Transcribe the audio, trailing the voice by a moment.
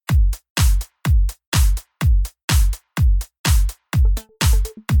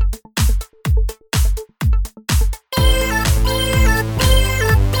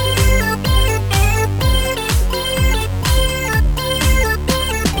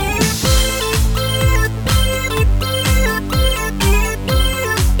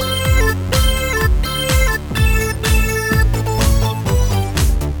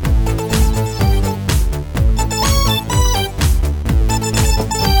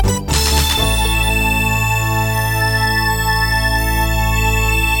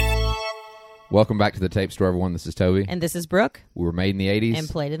Welcome back to the Tape Store, everyone. This is Toby. And this is Brooke. We were made in the 80s. And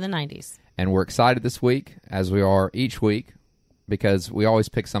played in the 90s. And we're excited this week, as we are each week, because we always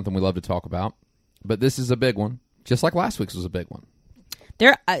pick something we love to talk about. But this is a big one, just like last week's was a big one.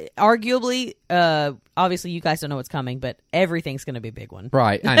 They're arguably, obviously you guys don't know what's coming, but everything's going to be a big one.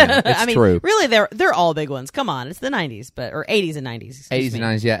 Right, I know. It's true. Really, they're all big ones. Come on, it's the 90s, or 80s and 90s. 80s and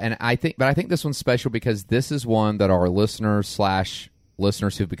 90s, yeah. And I think this one's special because this is one that our listeners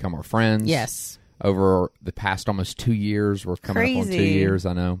who've become our friends. Yes. Over the past almost 2 years. We're coming up on 2 years,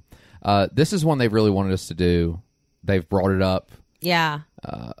 I know. This is one they've really wanted us to do. They've brought it up. Yeah.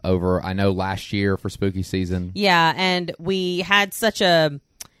 Over, I know, last year for spooky season. Yeah, and we had such a,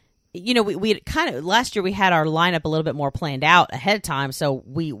 we kind of, last year we had our lineup a little bit more planned out ahead of time, so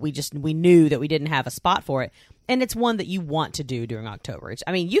we knew that we didn't have a spot for it. And it's one that you want to do during October.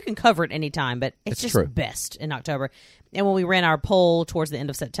 You can cover it anytime, but it's just true. Best in October. And when we ran our poll towards the end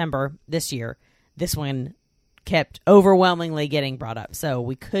of September this year, this one kept overwhelmingly getting brought up. So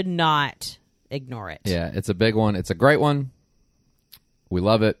we could not ignore it. Yeah, it's a big one. It's a great one. We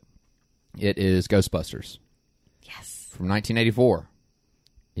love it. It is Ghostbusters. Yes. From 1984.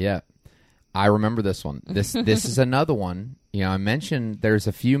 Yeah. I remember this one. This is another one. I mentioned there's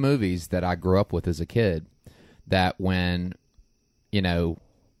a few movies that I grew up with as a kid that when, on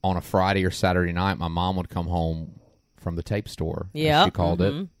a Friday or Saturday night, my mom would come home from the tape store, as she called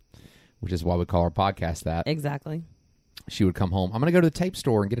it, which is why we call our podcast that. Exactly. She would come home. I'm going to go to the tape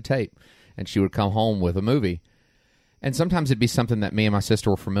store and get a tape. And she would come home with a movie. And sometimes it'd be something that me and my sister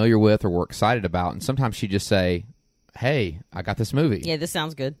were familiar with or were excited about. And sometimes she'd just say, hey, I got this movie. Yeah, this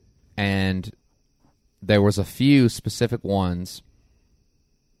sounds good. And there was a few specific ones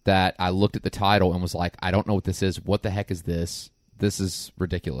that I looked at the title and was like, I don't know what this is. What the heck is this? This is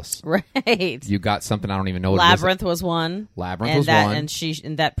ridiculous. Right. You got something I don't even know what Labyrinth it is. was one. Labyrinth was one.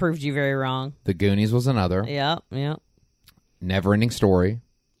 And that proved you very wrong. The Goonies was another. Yep. Never-Ending Story.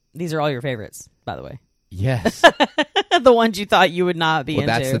 These are all your favorites, by the way. Yes. The ones you thought you would not be into.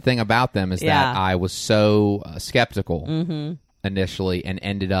 That's the thing about them is that I was so skeptical initially and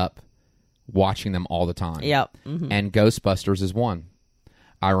ended up watching them all the time. Yep. And Ghostbusters is one.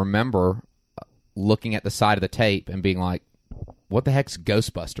 I remember looking at the side of the tape and being like, what the heck's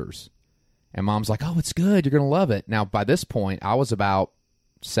Ghostbusters? And Mom's like, oh, it's good. You're going to love it. Now, by this point, I was about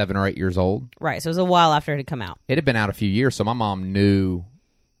 7 or 8 years old. Right. So it was a while after it had come out. It had been out a few years, so my mom knew.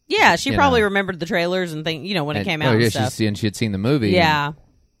 Yeah, she probably remembered the trailers and when it came out. Oh, yeah, and stuff. She had seen the movie. Yeah.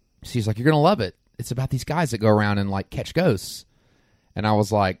 She's like, you're going to love it. It's about these guys that go around and catch ghosts. And I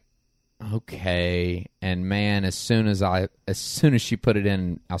was like, okay. And man, as soon as she put it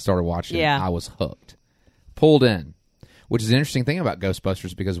in, I started watching it. I was hooked. Pulled in. Which is an interesting thing about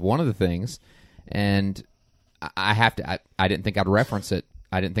Ghostbusters because one of the things, and I didn't think I'd reference it.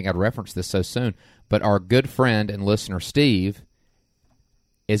 I didn't think I'd reference this so soon. But our good friend and listener, Steve,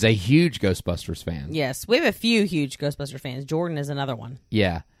 is a huge Ghostbusters fan. Yes. We have a few huge Ghostbusters fans. Jordan is another one.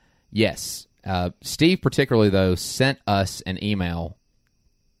 Yeah. Yes. Steve particularly, though, sent us an email.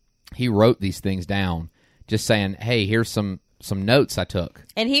 He wrote these things down just saying, hey, here's some notes I took.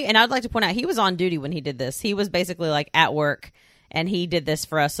 And I'd like to point out, he was on duty when he did this. He was basically at work, and he did this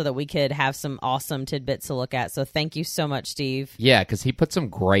for us so that we could have some awesome tidbits to look at. So thank you so much, Steve. Yeah, because he put some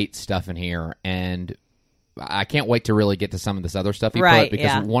great stuff in here, and I can't wait to really get to some of this other stuff he put,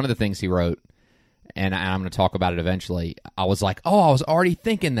 because one of the things he wrote, and I'm going to talk about it eventually, I was like, oh, I was already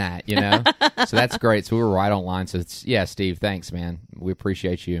thinking that, So that's great. So we were right on line. So Steve, thanks, man. We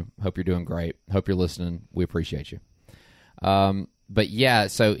appreciate you. Hope you're doing great. Hope you're listening. We appreciate you. But yeah,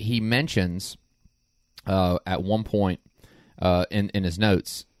 so he mentions at one point in his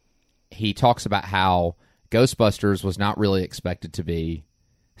notes, he talks about how Ghostbusters was not really expected to be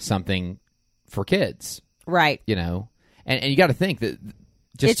something for kids. Right. And you got to think that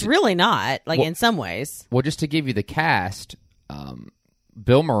it's really not, in some ways. Well, just to give you the cast,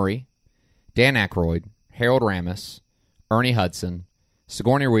 Bill Murray, Dan Aykroyd, Harold Ramis, Ernie Hudson,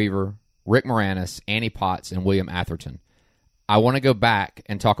 Sigourney Weaver, Rick Moranis, Annie Potts, and William Atherton. I want to go back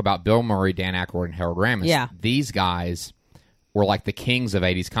and talk about Bill Murray, Dan Aykroyd, and Harold Ramis. Yeah. These guys were like the kings of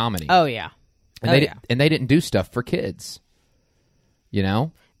 80s comedy. Oh, yeah. And they didn't do stuff for kids.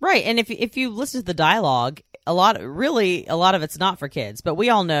 Right, and if you listen to the dialogue, a lot of it's not for kids. But we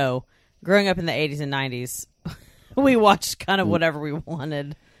all know, growing up in the 80s and 90s, we watched kind of whatever we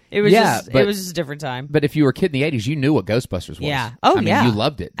wanted. It was just a different time. But if you were a kid in the 80s, you knew what Ghostbusters was. Yeah. Oh, yeah. You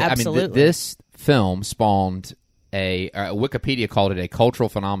loved it. Absolutely. This film spawned Wikipedia called it a cultural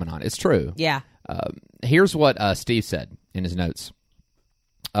phenomenon. It's true. Yeah. Here's what Steve said in his notes.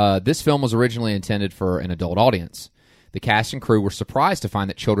 This film was originally intended for an adult audience. The cast and crew were surprised to find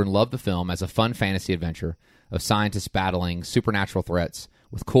that children loved the film as a fun fantasy adventure of scientists battling supernatural threats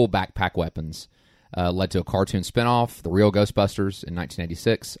with cool backpack weapons. Led to a cartoon spinoff, The Real Ghostbusters, in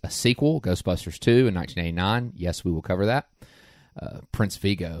 1986, a sequel, Ghostbusters 2, in 1989. Yes, we will cover that. Prince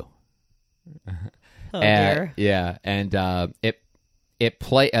Vigo. Oh, dear. Yeah, and it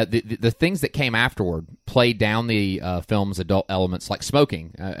played the things that came afterward played down the film's adult elements, like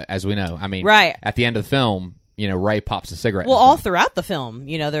smoking, as we know. I mean, right at the end of the film, Ray pops a cigarette. Well, all throughout the film,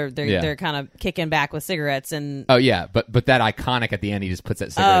 they're kind of kicking back with cigarettes and. Oh yeah, but that iconic at the end, he just puts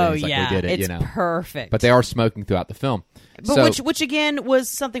that cigarette in. He's like, we did it. It's perfect. But they are smoking throughout the film. But which again was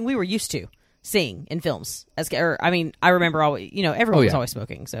something we were used to seeing in films. I remember always, everyone was always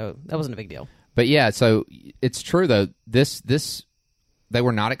smoking, so that wasn't a big deal. But yeah, so it's true though. This they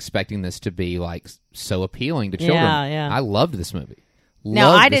were not expecting this to be like so appealing to children. Yeah. I loved this movie.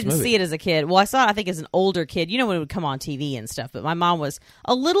 Now, I didn't see it as a kid. Well, I saw it, I think, as an older kid. When it would come on TV and stuff. But my mom was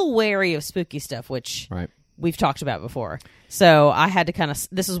a little wary of spooky stuff, which we've talked about before. So I had to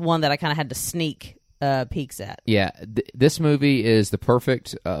this is one that I kind of had to sneak peeks at. Yeah, this movie is the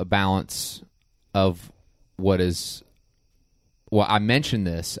perfect balance of what is... Well, I mentioned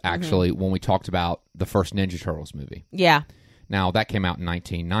this, actually, when we talked about the first Ninja Turtles movie. Yeah. Now, that came out in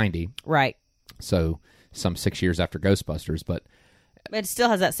 1990. Right. So, some 6 years after Ghostbusters, but... It still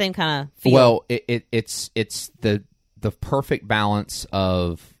has that same kind of feel. Well, it's the perfect balance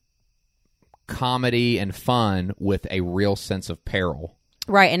of comedy and fun with a real sense of peril.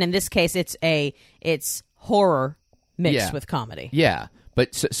 Right, and in this case, it's horror mixed with comedy. Yeah,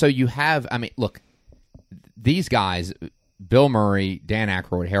 but so you have. I mean, look, these guys, Bill Murray, Dan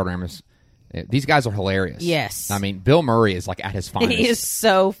Aykroyd, Harold Ramis. These guys are hilarious. Yes. I mean, Bill Murray is like at his finest. He is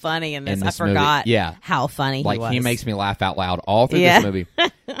so funny in this. I forgot how funny he was. He makes me laugh out loud all through this movie.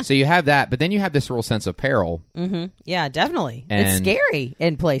 So you have that, but then you have this real sense of peril. Mm-hmm. Yeah, definitely. It's scary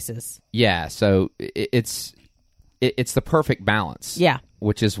in places. Yeah, so it's the perfect balance. Yeah.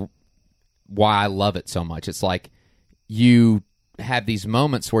 Which is why I love it so much. It's like you have these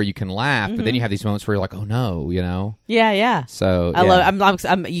moments where you can laugh, but then you have these moments where you're like, oh no, Yeah. So I love.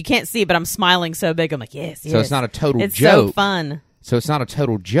 I'm. You can't see, but I'm smiling so big. I'm like, yes. So it's not a total joke. It's so fun. So it's not a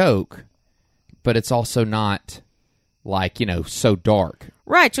total joke, but it's also not like so dark.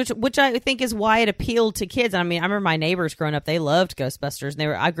 Right, which I think is why it appealed to kids. I mean, I remember my neighbors growing up; they loved Ghostbusters.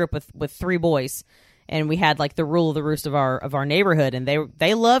 And I grew up with 3 boys. And we had like the rule of the roost of our neighborhood, and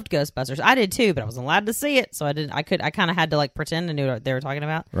they loved Ghostbusters. I did too, but I wasn't allowed to see it, so I didn't. I kind of had to like pretend I knew what they were talking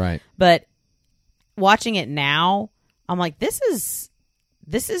about. Right. But watching it now, I'm like, this is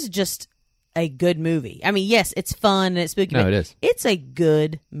just a good movie. I mean, yes, it's fun and it's spooky. No, it is. It's a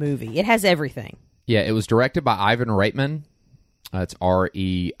good movie. It has everything. Yeah, it was directed by Ivan Reitman. It's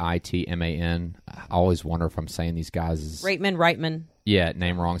Reitman. I always wonder if I'm saying these guys' Reitman. Yeah,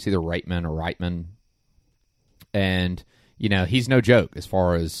 name wrong. It's either Reitman or Reitman. And, he's no joke as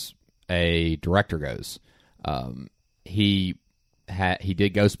far as a director goes. He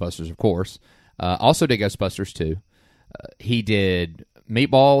did Ghostbusters, of course. Also did Ghostbusters 2. He did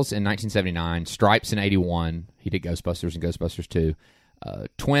Meatballs in 1979, Stripes in 81. He did Ghostbusters and Ghostbusters 2.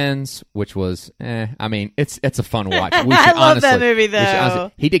 Twins, which was, I mean, it's a fun watch. I love that movie,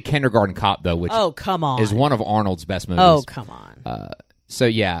 though. He did Kindergarten Cop, though, which come on. is one of Arnold's best movies. Oh, come on. So,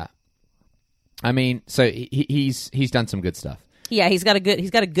 yeah. I mean, so he's done some good stuff. Yeah, he's got a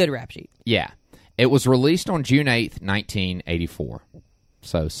good rap sheet. Yeah. It was released on June 8th, 1984.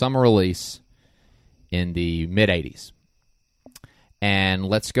 So, summer release in the mid-'80s. And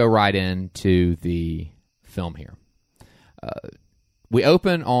let's go right into the film here. We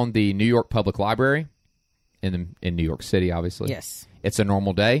open on the New York Public Library in New York City, obviously. Yes. It's a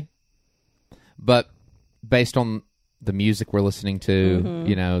normal day. But based on the music we're listening to,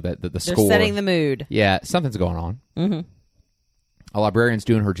 the score. They're setting the mood. Yeah, something's going on. Mm-hmm. A librarian's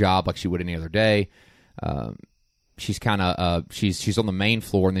doing her job like she would any other day. She's kind of she's on the main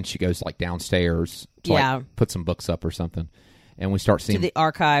floor, and then she goes like downstairs to put some books up or something. And we start seeing to the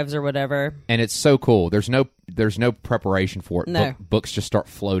archives or whatever. And it's so cool. There's no preparation for it. No. Books just start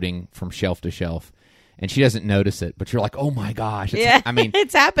floating from shelf to shelf. And she doesn't notice it, but you're like, oh my gosh. I mean,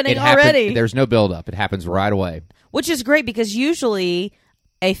 it's happening already. There's no build-up. It happens right away. Which is great because usually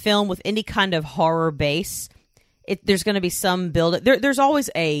a film with any kind of horror base, there's going to be some build-up. There's always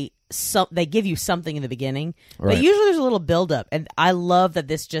they give you something in the beginning, right. But usually there's a little build-up. And I love that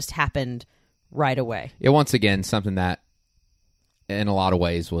this just happened right away. Yeah, once again, something that in a lot of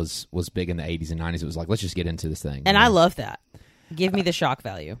ways was big in the 80s and 90s. It was like, let's just get into this thing. And I love that. Give me the shock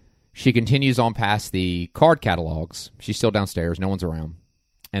value. She continues on past the card catalogs. She's still downstairs. No one's around.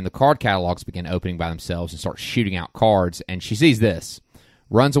 and the card catalogs begin opening by themselves and start shooting out cards. And she sees this,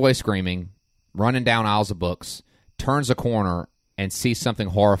 runs away screaming, running down aisles of books, turns a corner, and sees something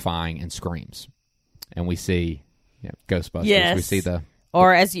horrifying and screams. And we see Ghostbusters. Yes. We see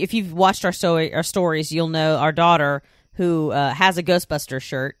Or if you've watched our stories, you'll know our daughter who has a Ghostbuster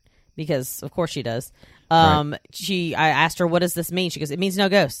shirt, because of course she does. I asked her, what does this mean? She goes, it means no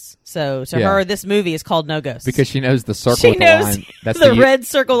ghosts. So to her, this movie is called No Ghosts. Because she knows the circle she with the knows line. That's the red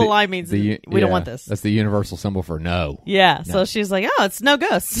circle of the line means we don't want this. That's the universal symbol for no. Yeah. No. So she's like, oh, it's no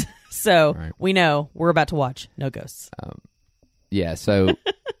ghosts. So we know we're about to watch No Ghosts. So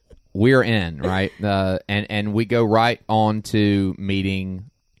we're in, right? And we go right on to meeting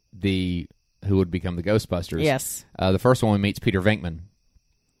who would become the Ghostbusters. Yes. The first one we meet is Peter Venkman.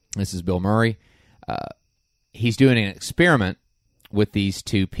 This is Bill Murray. He's doing an experiment with these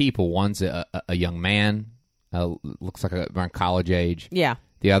two people. One's a young man, looks like around college age. Yeah.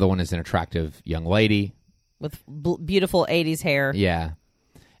 The other one is an attractive young lady with beautiful 80s hair. Yeah.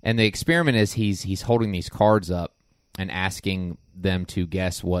 And the experiment is he's holding these cards up and asking them to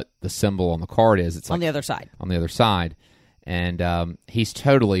guess what the symbol on the card is. It's on the other side. On the other side. And he's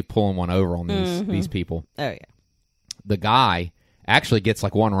totally pulling one over on these people. Oh, yeah. The guy actually gets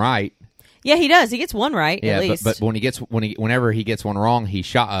like one right. Yeah, he does. He gets one right, at least. But whenever he gets one wrong,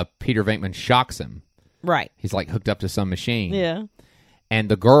 Peter Venkman shocks him. Right. He's like hooked up to some machine. Yeah. And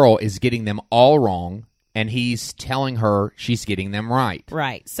the girl is getting them all wrong, and he's telling her she's getting them right.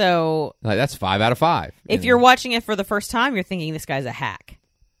 Right. So that's 5 out of 5. If you're watching it for the first time, you're thinking this guy's a hack.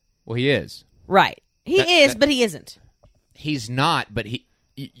 Well, he is. Right. He is, but he isn't. He's not, but you're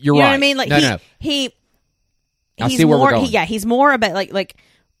right. You know what I mean? Like no. I see where we're going. He's more about like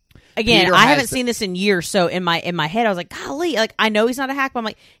again, Peter I haven't seen this in years, so in my head I was like, golly, like I know he's not a hack, but I'm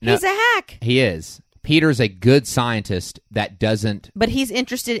like, he's a hack. He is. Peter's a good scientist that doesn't. But he's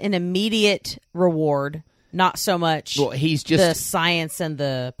interested in immediate reward, not so much he's just the science and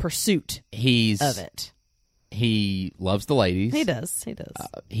the pursuit of it. He loves the ladies. He does.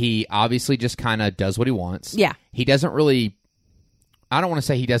 He obviously just kind of does what he wants. Yeah. He doesn't really. I don't want to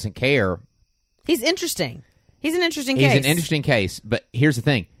say he doesn't care. He's interesting. He's an interesting case. He's an interesting case, but here's the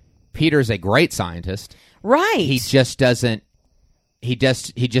thing: Peter's a great scientist. Right. He just doesn't. He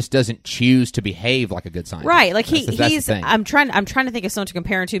just doesn't choose to behave like a good scientist. Right. Like he's. The thing. I'm trying to think of someone to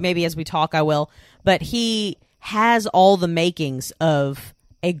compare him to. Maybe as we talk, I will. But he has all the makings of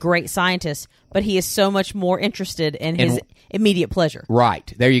a great scientist, but he is so much more interested in his immediate pleasure.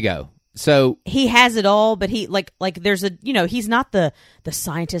 Right. There you go. So he has it all, but he like there's a he's not the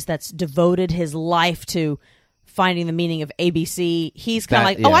scientist that's devoted his life to finding the meaning of ABC. He's kind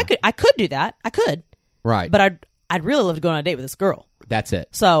of like, I could do that. I could. Right. But I'd really love to go on a date with this girl. That's it.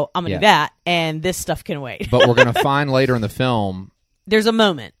 So I'm going to do that, and this stuff can wait. But we're going to find later in the film. There's a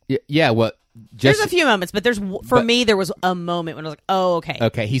moment. Yeah, there's a few moments, but me, there was a moment when I was like, oh, okay.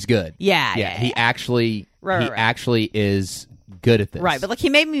 Okay, he's good. Yeah. He actually is good at this. Right, but like he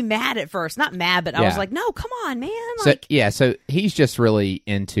made me mad at first. Not mad, but I was like, no, come on, man. Like, so he's just really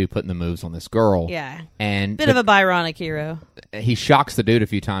into putting the moves on this girl. Yeah. And bit of a Byronic hero. He shocks the dude a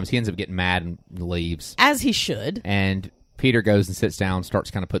few times. He ends up getting mad and leaves. As he should. And Peter goes and sits down, starts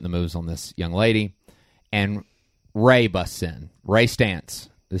kind of putting the moves on this young lady. And Ray busts in. Ray Stantz.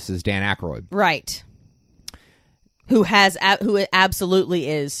 This is Dan Aykroyd. Right. Who absolutely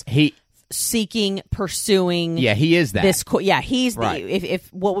is pursuing. Yeah, he is that. He's right.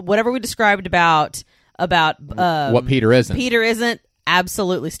 If whatever we described about what Peter isn't. Peter isn't,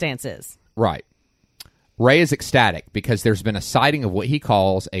 absolutely Stantz is. Right. Ray is ecstatic because there's been a sighting of what he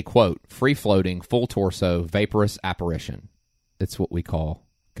calls a, quote, free-floating, full-torso, vaporous apparition. It's what we call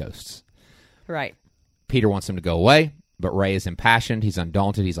ghosts. Right. Peter wants him to go away, but Ray is impassioned. He's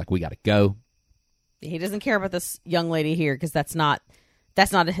undaunted. He's like, we got to go. He doesn't care about this young lady here because that's not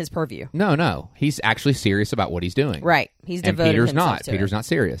in his purview. No. He's actually serious about what he's doing. Right. He's devoted Peter's himself not. to Peter's not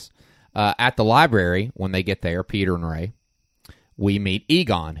serious. At the library, when they get there, Peter and Ray, we meet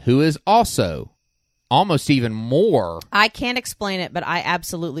Egon, who is also almost even more. I can't explain it, but I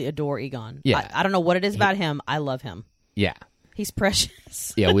absolutely adore Egon. Yeah. I don't know what it is about him. I love him. Yeah. He's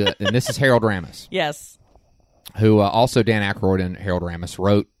precious. Yeah, and this is Harold Ramis. Yes. Who also Dan Aykroyd and Harold Ramis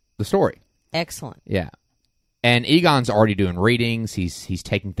wrote the story. Excellent. Yeah. And Egon's already doing readings. He's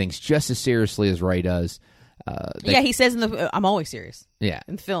taking things just as seriously as Ray does. He says I'm always serious. Yeah.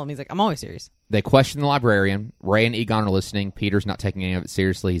 In the film, he's like, I'm always serious. They question the librarian. Ray and Egon are listening. Peter's not taking any of it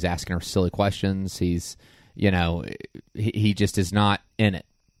seriously. He's asking her silly questions. He's, he just is not in it.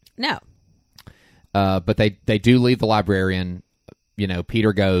 No. But they do leave the librarian.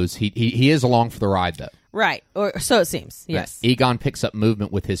 Peter goes. He is along for the ride, though. Right, or so it seems. Yes. Egon picks up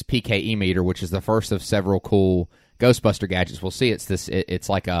movement with his PKE meter, which is the first of several cool Ghostbuster gadgets. We'll see. It's this. It's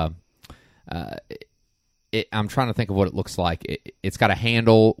like a. I'm trying to think of what it looks like. It's got a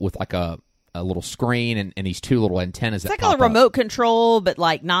handle with like a little screen and these two little antennas. It's like a remote control, but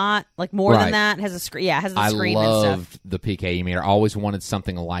like not like more than that. It has a screen. Yeah, it has a screen and stuff. I loved the PKE meter. I always wanted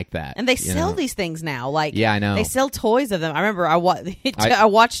something like that. And they sell these things now. Like, yeah, I know. They sell toys of them. I remember I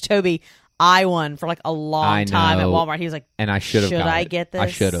watched Toby eye one for like a long time at Walmart. He was like, and I should have. Should I get this? I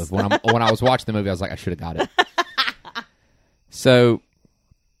should have. When I was watching the movie, I was like, I should have got it. So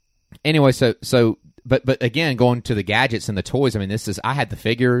anyway, But again, going to the gadgets and the toys, I mean, I had the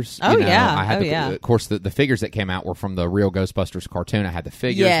figures. Oh, yeah. I had of course, the figures that came out were from the real Ghostbusters cartoon. I had the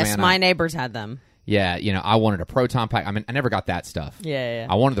figures. Yes, my neighbors had them. Yeah, I wanted a Proton Pack. I mean, I never got that stuff. Yeah.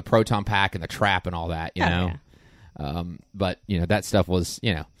 I wanted the Proton Pack and the trap and all that, you know. Yeah. But, that stuff was,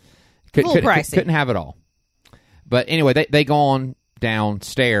 pricey. Couldn't have it all. But anyway, they go on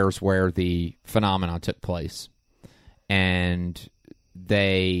downstairs where the phenomenon took place. And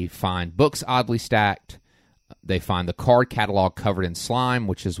they find books oddly stacked. They find the card catalog covered in slime,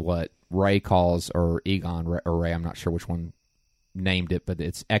 which is what Ray calls, or Egon or Ray, I'm not sure which one named it, but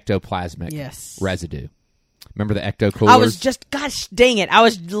it's ectoplasmic residue. Remember the ecto coolers? I was just, gosh dang it! I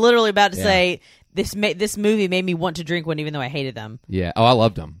was literally about to say this movie made me want to drink one, even though I hated them. Yeah. Oh, I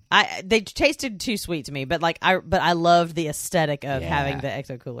loved them. They tasted too sweet to me, but I loved the aesthetic of having the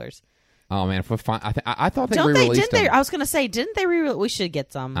ecto coolers. Oh man, I thought they re-released them. I was going to say, didn't they re-release? We should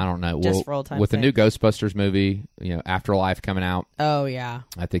get some. I don't know. Just for old time's with sake. the new Ghostbusters movie, Afterlife coming out. Oh yeah,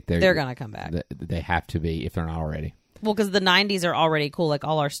 I think they're going to come back. They have to be if they're not already. Well, because the '90s are already cool. Like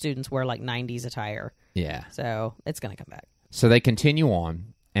all our students wear like '90s attire. Yeah. So it's going to come back. So they continue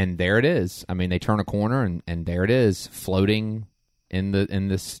on, and there it is. I mean, they turn a corner, and there it is, floating in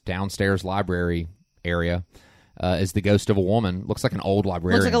this downstairs library area. Is the ghost of a woman. Looks like an old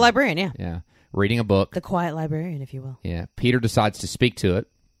librarian. Looks like a librarian, yeah. Yeah. Reading a book. The quiet librarian, if you will. Yeah. Peter decides to speak to it,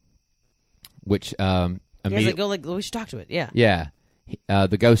 which immediately... we should talk to it, yeah. Yeah.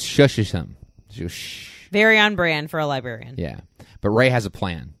 The ghost shushes him. She goes, shh. Very on brand for a librarian. Yeah. But Ray has a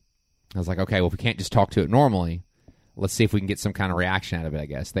plan. I was like, okay, well, if we can't just talk to it normally, let's see if we can get some kind of reaction out of it, I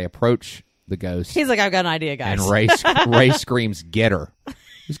guess. They approach the ghost. He's like, I've got an idea, guys. And Ray screams, get her.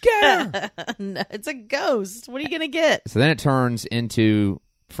 Just get her. No, it's a ghost. What are you going to get? So then it turns into,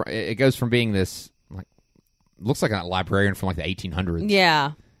 it goes from being this, like, looks like a librarian from like the 1800s.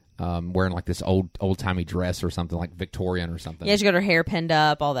 Yeah. Wearing like this old-timey dress or something, like Victorian or something. Yeah, she got her hair pinned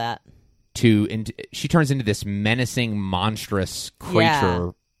up, all that. She turns into this menacing, monstrous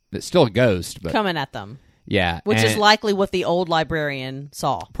creature that's still a ghost. But coming at them. Yeah. Which is likely what the old librarian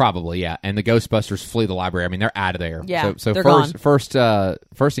saw. Probably, yeah. And the Ghostbusters flee the library. I mean, they're out of there. Yeah, so they're gone. First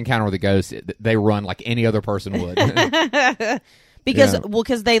encounter with the ghost, they run like any other person would.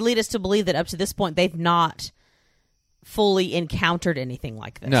 Because they lead us to believe that up to this point, they've not fully encountered anything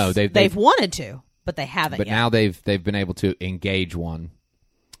like this. No, they've wanted to, but they haven't But yet. now they've been able to engage one.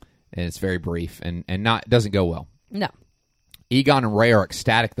 And it's very brief and doesn't go well. No. Egon and Ray are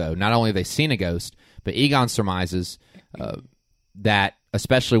ecstatic, though. Not only have they seen a ghost, but Egon surmises that,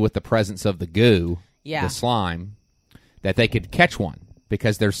 especially with the presence of the goo, the slime, that they could catch one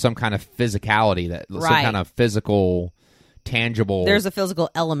because there's some kind of physicality, some kind of physical, tangible... There's a physical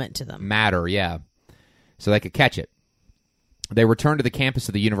element to them. Matter, yeah. So they could catch it. They return to the campus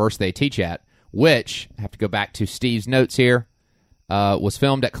of the university they teach at, which, I have to go back to Steve's notes here, was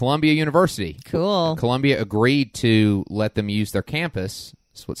filmed at Columbia University. Cool. Columbia agreed to let them use their campus.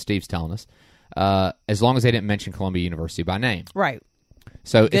 That's what Steve's telling us. As long as they didn't mention Columbia University by name. Right.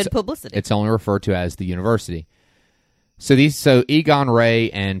 So good publicity. It's only referred to as the university. So Egon,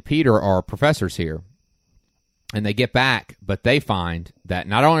 Ray, and Peter are professors here. And they get back, but they find that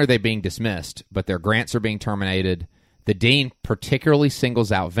not only are they being dismissed, but their grants are being terminated. The dean particularly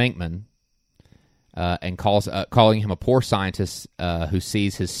singles out Venkman, and calling him a poor scientist who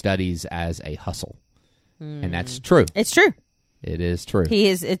sees his studies as a hustle, and that's true. It's true. It is true. He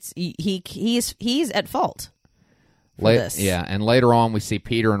is. He's at fault for this. Yeah, and later on we see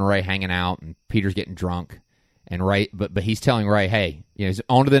Peter and Ray hanging out, and Peter's getting drunk, and Ray, but he's telling Ray, hey, he's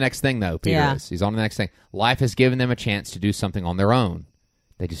on to the next thing though. Peter is. He's on to the next thing. Life has given them a chance to do something on their own.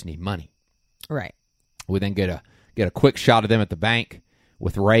 They just need money. Right. We then get a quick shot of them at the bank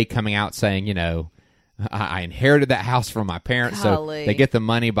with Ray coming out saying, I inherited that house from my parents. Golly. So they get the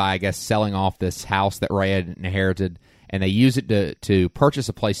money by, I guess, selling off this house that Ray had inherited, and they use it to purchase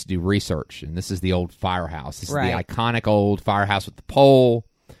a place to do research. And this is the old firehouse. This is the iconic old firehouse with the pole.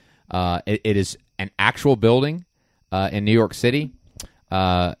 It is an actual building in New York City.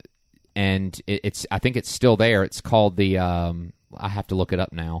 I think it's still there. It's called the I have to look it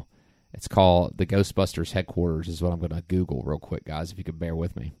up now. It's called the Ghostbusters headquarters is what I'm going to Google real quick, guys, if you could bear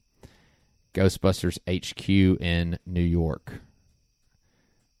with me. Ghostbusters HQ in New York.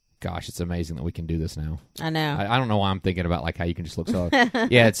 Gosh, it's amazing that we can do this now. I know. I don't know why I'm thinking about like how you can just look so.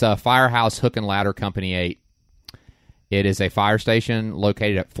 Yeah, it's Firehouse Hook and Ladder Company 8. It is a fire station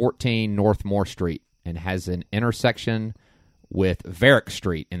located at 14 North Moore Street and has an intersection with Varick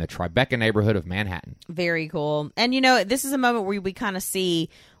Street in the Tribeca neighborhood of Manhattan. Very cool. And, this is a moment where we kind of see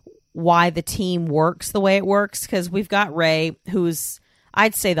why the team works the way it works, because we've got Ray, who's,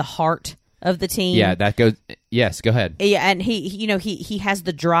 I'd say, the heart of the team. Yeah, that goes. Yes, go ahead. Yeah, and he has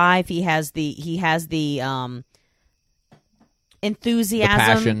the drive. He has the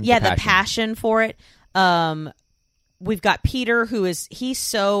enthusiasm. The passion for it. We've got Peter, who is he's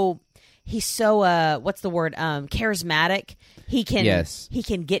so what's the word? Charismatic. He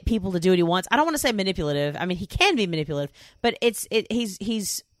can get people to do what he wants. I don't want to say manipulative. I mean, he can be manipulative, but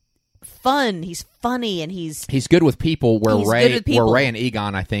he's fun. He's funny, and he's good with people. Where Ray and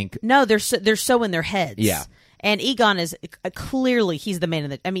Egon, I think, no, they're so in their heads. Yeah. And Egon is clearly he's the man in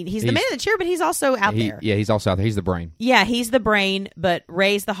the. I mean, he's the man in the chair, but he's also out there. Yeah, he's also out there. He's the brain. Yeah, he's the brain, but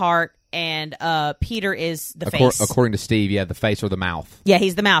Ray's the heart, and Peter is the face. According to Steve, the face or the mouth. Yeah,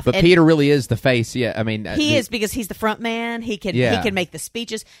 he's the mouth. But Peter really is the face. Yeah, I mean, he is, because he's the front man. He can make the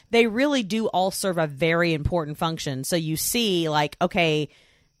speeches. They really do all serve a very important function. So you see, like, okay,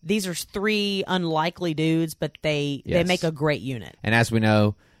 these are three unlikely dudes, but they make a great unit. And as we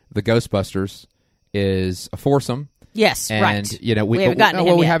know, the Ghostbusters is a foursome. Yes, and, right. We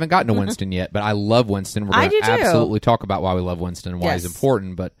haven't gotten to Winston yet, but I love Winston. We're going to absolutely talk about why we love Winston and why he's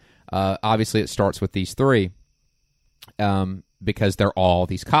important. But obviously, it starts with these three because they're all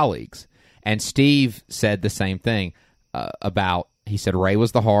these colleagues. And Steve said the same thing he said Ray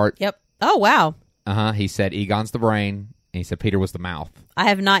was the heart. Yep. Oh, wow. He said Egon's the brain. And he said Peter was the mouth. I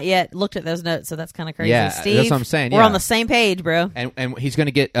have not yet looked at those notes, so that's kind of crazy. Yeah, Steve, that's what I'm saying. We're on the same page, bro. And he's going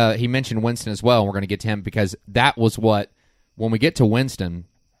to get. He mentioned Winston as well, and we're going to get to him because that was what. When we get to Winston,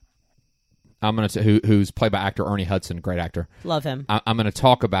 I'm going to who's played by actor Ernie Hudson, great actor. Love him. I'm going to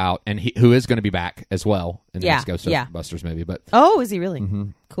talk about, and who is going to be back as well in the next Ghostbusters movie. But is he really?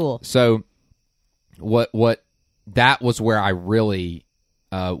 Mm-hmm. Cool. So, what that was where I really.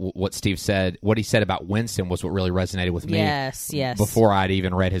 What Steve said, what he said about Winston was what really resonated with me. Yes. Before I'd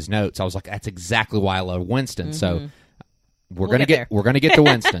even read his notes, I was like, "That's exactly why I love Winston." Mm-hmm. So we're gonna get to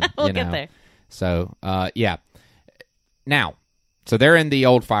Winston. We'll get there. So yeah. Now, so they're in the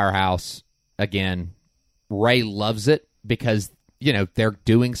old firehouse again. Ray loves it because they're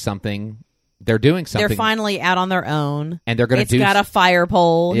doing something. They're finally out on their own, and they're going to do. It's got a fire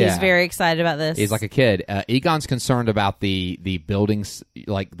pole. Yeah. He's very excited about this. He's like a kid. Egon's concerned about the buildings,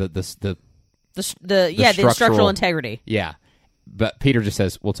 like the structural integrity. Yeah, but Peter just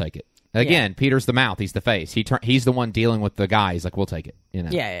says, "We'll take it." Again, Peter's the mouth. He's the face. He's the one dealing with the guy. He's like, "We'll take it."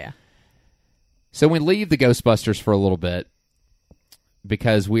 Yeah. So we leave the Ghostbusters for a little bit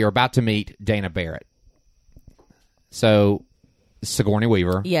because we are about to meet Dana Barrett. So. Sigourney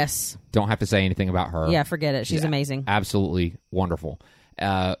Weaver. Yes. Don't have to say anything about her. Yeah, forget it. She's amazing. Absolutely wonderful.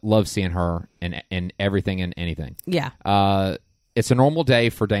 Love seeing her in everything and anything. Yeah. It's a normal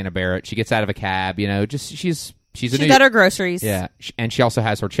day for Dana Barrett. She gets out of a cab, she's got her groceries. Yeah. And she also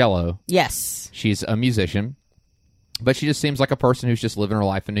has her cello. Yes. She's a musician. But she just seems like a person who's just living her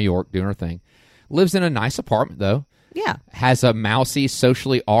life in New York, doing her thing. Lives in a nice apartment, though. Yeah. Has a mousy,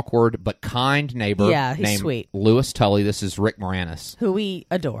 socially awkward, but kind neighbor he's named Louis Tully. This is Rick Moranis. Who we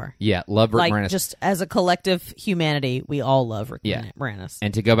adore. Yeah, love Rick Moranis. Just as a collective humanity, we all love Rick Moranis.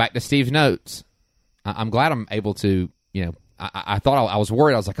 And to go back to Steve's notes, I'm glad I'm able to, I thought I was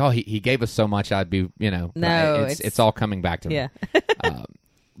worried. I was like, oh, he gave us so much, I'd be, No, it's all coming back to me. Yeah.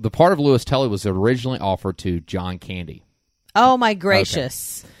 The part of Louis Tully was originally offered to John Candy. Oh, my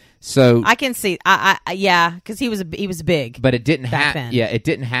gracious. Okay. So I can see, because he was big, but it didn't happen. Yeah, it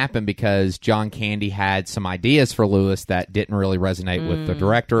didn't happen because John Candy had some ideas for Louis that didn't really resonate with the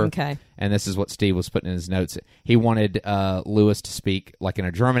director. Okay, and this is what Steve was putting in his notes. He wanted Louis to speak like in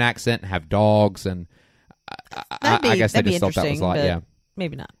a German accent and have dogs, and I guess they just thought that was a lot. Yeah,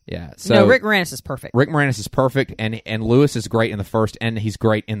 maybe not. Yeah, so no, Rick Moranis is perfect. Rick Moranis is perfect, and Louis is great in the first, and he's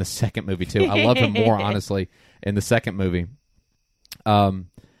great in the second movie too. I love him more honestly in the second movie.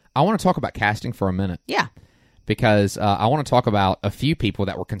 I want to talk about casting for a minute. Yeah. Because I want to talk about a few people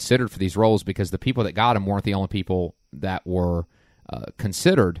that were considered for these roles because the people that got them weren't the only people that were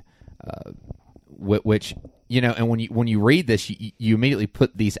considered, which, and when you read this, you immediately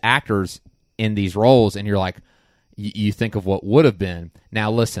put these actors in these roles and you're like, you think of what would have been.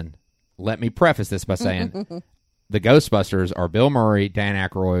 Now, listen, let me preface this by saying the Ghostbusters are Bill Murray, Dan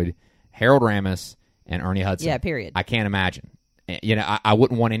Aykroyd, Harold Ramis, and Ernie Hudson. Yeah, period. I can't imagine. I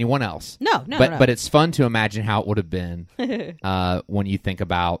wouldn't want anyone else. No. But it's fun to imagine how it would have been when you think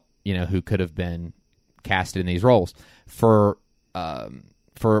about, who could have been casted in these roles. For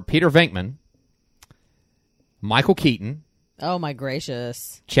Peter Venkman, Michael Keaton. Oh, my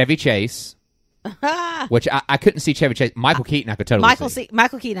gracious. Chevy Chase, which I couldn't see Chevy Chase. Michael Keaton I could totally see.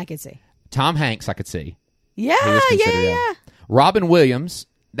 Michael Keaton I could see. Tom Hanks I could see. Yeah. Robin Williams,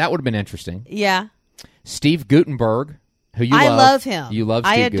 that would have been interesting. Yeah. Steve Guttenberg, who you love. I love him. You love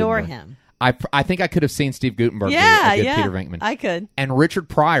Steve I adore Guttenberg. him. I think I could have seen Steve Guttenberg be a good Peter Venkman. I could. And Richard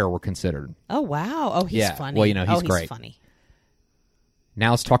Pryor were considered. Oh, wow. Oh, he's funny. Well, he's great. He's funny.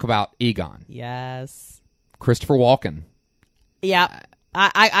 Now let's talk about Egon. Yes. Christopher Walken. Yeah.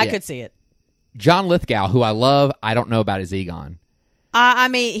 I could see it. John Lithgow, who I love, I don't know about his Egon. I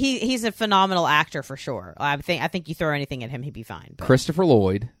mean, he's a phenomenal actor for sure. I think you throw anything at him, he'd be fine. But. Christopher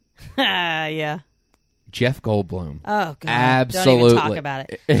Lloyd. Yeah. Jeff Goldblum. Oh, God. Absolutely. Don't even talk about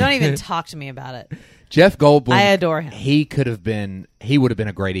it. Don't even talk to me about it. Jeff Goldblum. I adore him. He would have been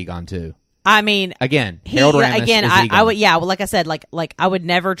a great Egon, too. I mean, again, Harold Ramis is Egon. I would, well, like I said, like I would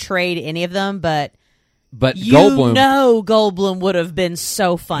never trade any of them, but Goldblum would have been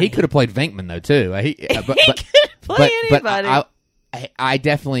so funny. He could have played Venkman though too. He could play anybody. I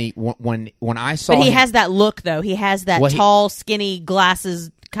definitely when I saw. But he him, has that look though. He has that tall, skinny, glasses,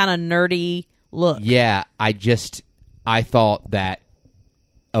 kind of nerdy look. Yeah, I thought that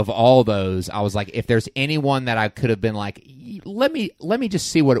of all those, I was like, if there's anyone that I could have been like, let me just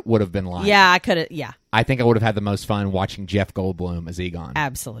see what it would have been like. Yeah, I could have. Yeah, I think I would have had the most fun watching Jeff Goldblum as Egon.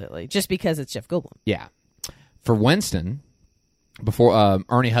 Absolutely, just because it's Jeff Goldblum. Yeah. For Winston, before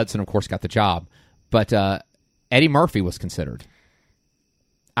Ernie Hudson, of course, got the job, but Eddie Murphy was considered.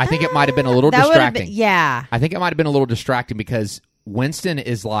 I think it might have been a little distracting. I think it might have been a little distracting because Winston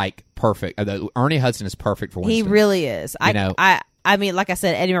is like perfect. Ernie Hudson is perfect for Winston. He really is. I mean, like I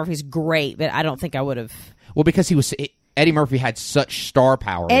said, Eddie Murphy's great, but I don't think I would have. Well, because Eddie Murphy had such star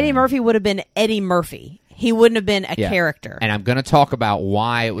power. Eddie Murphy would have been Eddie Murphy. He wouldn't have been a character. And I'm going to talk about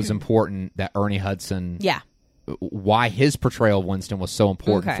why it was important that Ernie Hudson. Yeah. Why his portrayal of Winston was so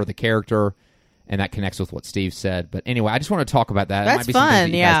important for the character, and that connects with what Steve said. But anyway, I just want to talk about that. That's it might be fun.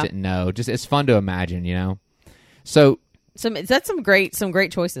 Something that you guys didn't know. Just it's fun to imagine, So that's some great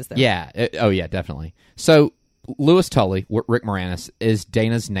choices there. Yeah. Definitely. So Louis Tully, Rick Moranis, is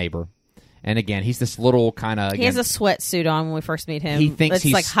Dana's neighbor. And again, he's this little kind of... He has a sweatsuit on when we first meet him. He thinks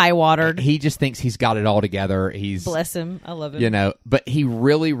he's like high-watered. He just thinks he's got it all together. Bless him. I love him. But he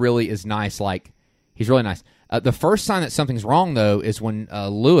really, really is nice. Like, he's really nice. The first sign that something's wrong, though, is when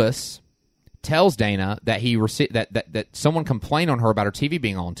Louis tells Dana that that someone complained on her about her TV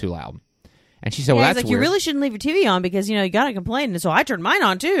being on too loud. And she said, well, that's like, weird. You really shouldn't leave your TV on because, you got to complain. And so I turned mine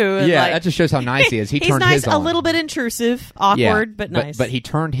on, too. And that just shows how nice he is. He turned nice, his on. A little bit intrusive, awkward, but nice. But he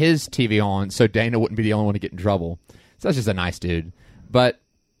turned his TV on so Dana wouldn't be the only one to get in trouble. So that's just a nice dude. But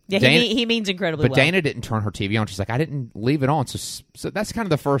Dana, he means incredibly well. But Dana didn't turn her TV on. She's like, I didn't leave it on. So that's kind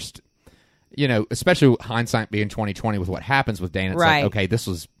of the first... especially hindsight being 2020 with what happens with Dana, it's like, okay, this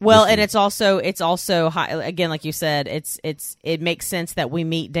was and it's also again, like you said, it makes sense that we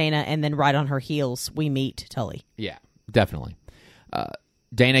meet Dana and then right on her heels we meet Tully. Yeah, definitely.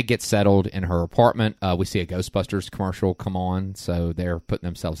 Dana gets settled in her apartment. We see a Ghostbusters commercial come on, so they're putting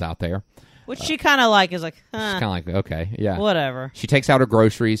themselves out there. Which she kind of like is like, she's kind of like, okay, yeah, whatever. She takes out her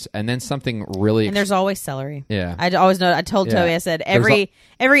groceries, and then something really... And there's always celery. Yeah. I always know. I told Toby, I said, every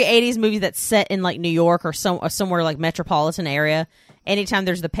 80s movie that's set in like New York or somewhere like metropolitan area, anytime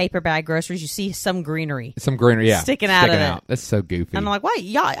there's the paper bag groceries, you see some greenery. Sticking out of it. That's so goofy. And I'm like, what?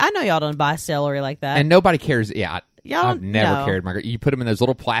 Y'all, I know y'all don't buy celery like that. And nobody cares. Yeah, I've never carried you put them in those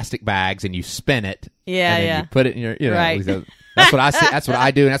little plastic bags and you spin it. Yeah, and then you put it in your, right. That's what I see. That's what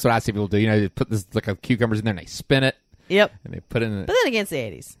I do, and that's what I see people do. They put this like a cucumbers in there and they spin it. Yep. And they put it in. But then against the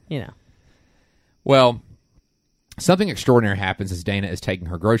 80s, Well, something extraordinary happens as Dana is taking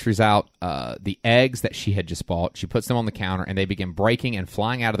her groceries out. The eggs that she had just bought, she puts them on the counter, and they begin breaking and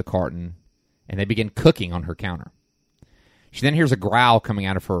flying out of the carton, and they begin cooking on her counter. She then hears a growl coming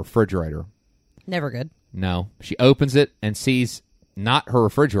out of her refrigerator. Never good. No. She opens it and sees not her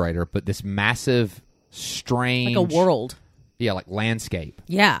refrigerator, but this massive, strange... Like a world. Yeah, like landscape.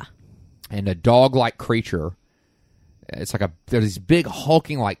 Yeah. And a dog-like creature. It's like there's these big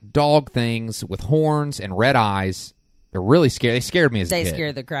hulking like dog things with horns and red eyes. They're really scary. They scared me as a kid. They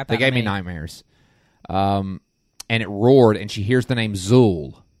scared the crap out of me. They gave me nightmares. And it roared, and she hears the name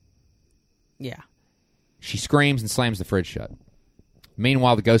Zool. Yeah. She screams and slams the fridge shut.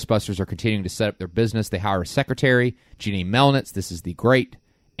 Meanwhile, the Ghostbusters are continuing to set up their business. They hire a secretary, Janine Melnitz. This is the great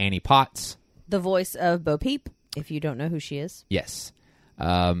Annie Potts. The voice of Bo Peep, if you don't know who she is. Yes.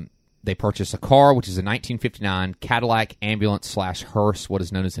 They purchase a car, which is a 1959 Cadillac ambulance/hearse, what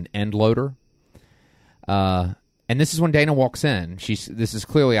is known as an end loader. And this is when Dana walks in. This is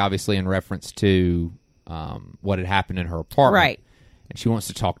clearly, obviously, in reference to what had happened in her apartment. Right. And she wants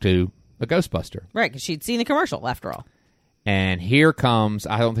to talk to a Ghostbuster. Right, because she'd seen the commercial, after all. And here comes,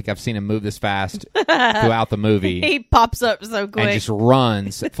 I don't think I've seen him move this fast throughout the movie. He pops up so quick. And just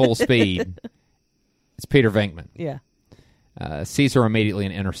runs at full speed. It's Peter Venkman. Yeah. Sees her immediately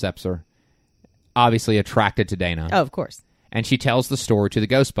and intercepts her. Obviously attracted to Dana. Oh, of course. And she tells the story to the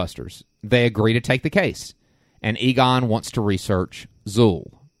Ghostbusters. They agree to take the case. And Egon wants to research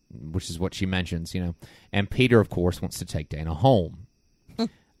Zuul, which is what she mentions, And Peter, of course, wants to take Dana home.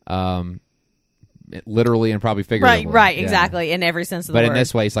 Literally and probably figuratively. Right, exactly, in every sense of the word. But in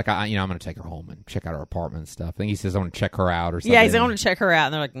this way, he's like, I'm going to take her home and check out her apartment and stuff. I think he says, I want to check her out or something. Yeah, he's going to check her out.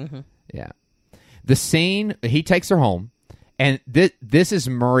 And they're like, mm-hmm. Yeah. The scene, he takes her home, and this is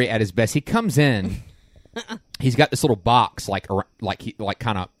Murray at his best. He comes in, he's got this little box, like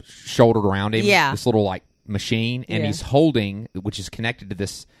kind of shouldered around him. Yeah. This little, machine, and he's holding, which is connected to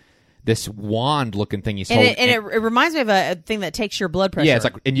this wand-looking thing he's holding. And it reminds me of a thing that takes your blood pressure. Yeah, it's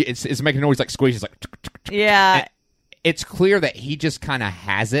like, and it's making a noise like squeeze. It's like, yeah. It's clear that he just kind of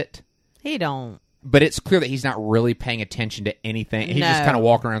has it. He don't. But it's clear that he's not really paying attention to anything. He's just kind of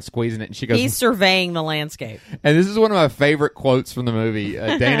walking around squeezing it, and she goes... He's surveying the landscape. And this is one of my favorite quotes from the movie.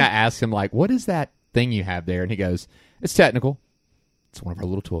 Dana asks him, what is that thing you have there? And he goes, it's technical. It's one of our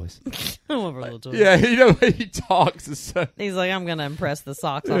little toys. One of our little toys. Yeah, when he talks. He's like, I'm going to impress the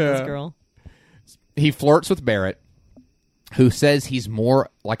socks off this girl. He flirts with Barrett, who says he's more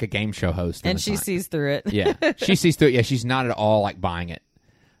like a game show host. And she sees through it. Yeah, she sees through it. Yeah, she's not at all buying it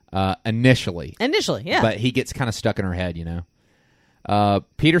initially. Initially, yeah. But he gets kind of stuck in her head,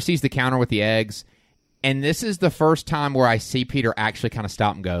 Peter sees the counter with the eggs, and this is the first time where I see Peter actually kind of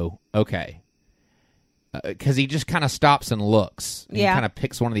stop and go, okay. Because he just kind of stops and looks. And he kind of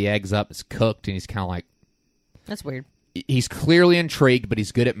picks one of the eggs up. It's cooked, and he's kind of like... That's weird. He's clearly intrigued, but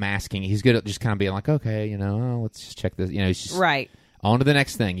he's good at masking. He's good at just kind of being like, okay, let's just check this. He's just... Right. On to the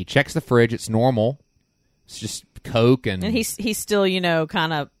next thing. He checks the fridge. It's normal. It's just Coke and... And he's still,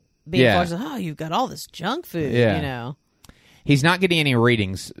 kind of being forced, oh, you've got all this junk food, He's not getting any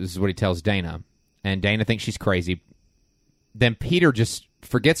readings, is what he tells Dana. And Dana thinks she's crazy. Then Peter just...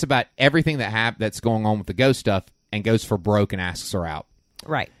 forgets about everything that's going on with the ghost stuff and goes for broke and asks her out.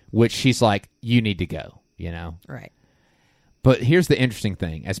 Right. Which she's like, you need to go, Right. But here's the interesting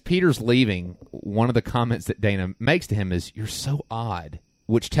thing. As Peter's leaving, one of the comments that Dana makes to him is, you're so odd,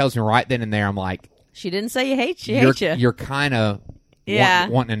 which tells me right then and there, I'm like... She didn't say you hate you. You're kind of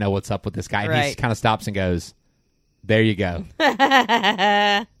wanting to know what's up with this guy. And he kind of stops and goes, there you go.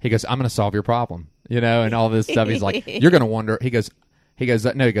 He goes, I'm going to solve your problem, and all this stuff. He's like, you're going to wonder. He goes,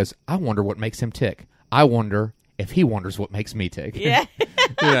 I wonder what makes him tick. I wonder if he wonders what makes me tick. Yeah.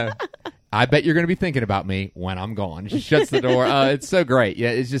 Yeah. I bet you're going to be thinking about me when I'm gone. She shuts the door. It's so great. Yeah,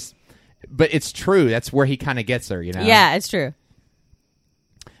 it's just... But it's true. That's where he kind of gets her, Yeah, it's true.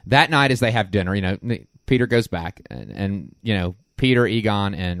 That night as they have dinner, Peter goes back. And Peter,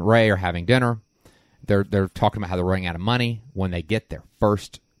 Egon, and Ray are having dinner. They're talking about how they're running out of money when they get their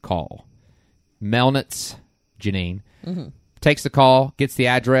first call. Melnitz, Janine... Mm-hmm. Takes the call, gets the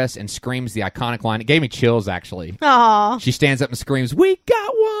address, and screams the iconic line. It gave me chills, actually. Aww. She stands up and screams, "We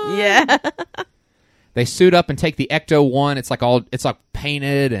got one!" Yeah. They suit up and take the Ecto-1. It's like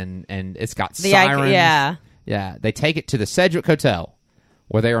painted and it's got sirens. Yeah. They take it to the Sedgwick Hotel,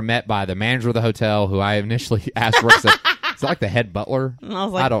 where they are met by the manager of the hotel, who I initially asked, is it like the head butler? And I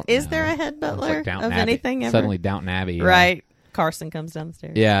was like, is there a head butler of anything ever? Suddenly Downton Abbey. Yeah. Right. Carson comes down the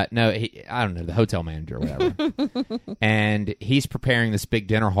stairs. Yeah, no, I don't know, the hotel manager or whatever. And he's preparing this big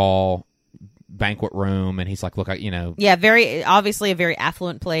dinner hall banquet room, and he's like, look, Yeah, very, obviously a very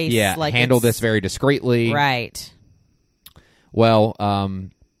affluent place. Yeah, handle this very discreetly. Right. Well,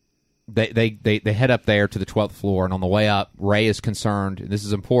 they head up there to the 12th floor, and on the way up, Ray is concerned, and this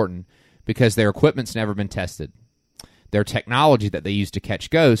is important, because their equipment's never been tested. Their technology that they use to catch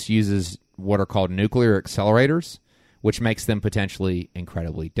ghosts uses what are called nuclear accelerators, which makes them potentially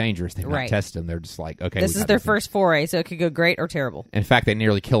incredibly dangerous. They've not tested them. They're just like, okay. This is their first foray, so it could go great or terrible. In fact, they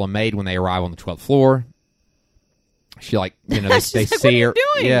nearly kill a maid when they arrive on the 12th floor. She they see like, what are you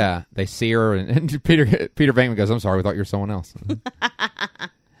doing? Yeah, they see her, and Peter Venkman goes, I'm sorry, we thought you were someone else.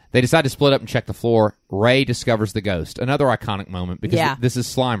 They decide to split up and check the floor. Ray discovers the ghost. Another iconic moment, because this is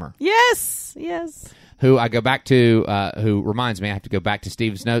Slimer. Yes. who I go back to, who reminds me I have to go back to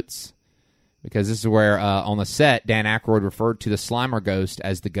Steve's notes, because this is where, on the set, Dan Aykroyd referred to the Slimer ghost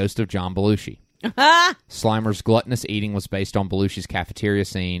as the ghost of John Belushi. Slimer's gluttonous eating was based on Belushi's cafeteria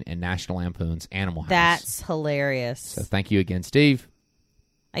scene in National Lampoon's Animal House. That's hilarious. So thank you again, Steve.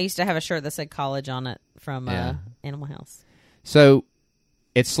 I used to have a shirt that said college on it from Animal House. So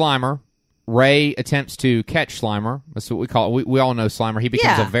it's Slimer. Ray attempts to catch Slimer. That's what we call it. We all know Slimer. He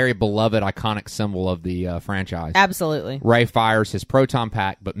becomes a very beloved, iconic symbol of the franchise. Absolutely. Ray fires his proton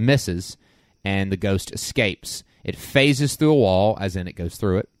pack, but misses, and the ghost escapes. It phases through a wall, as in it goes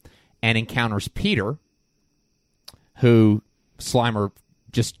through it, and encounters Peter, who Slimer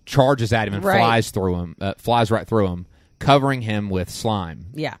just charges at him and flies right through him, covering him with slime.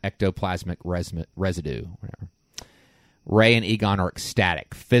 Yeah. Ectoplasmic residue. Whatever. Ray and Egon are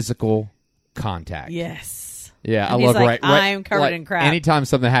ecstatic. Physical contact. Yes. Yeah, and I he's love like, Ray. I'm covered in crap. Anytime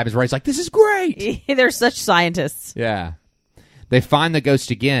something happens, Ray's like, this is great. They're such scientists. Yeah. They find the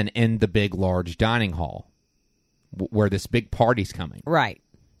ghost again in the big, large dining hall where this big party's coming. Right.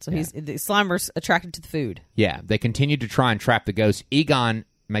 So the Slimer's attracted to the food. Yeah. They continue to try and trap the ghost. Egon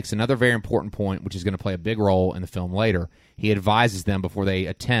makes another very important point, which is going to play a big role in the film later. He advises them before they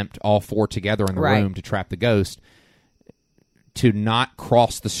attempt, all four together in the room, to trap the ghost, to not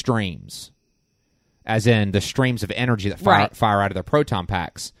cross the streams, as in the streams of energy that fire out of their proton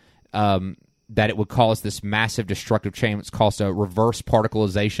packs, that it would cause this massive destructive chain. It's called a reverse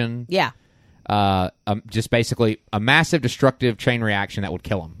particleization. Yeah. Just basically a massive destructive chain reaction that would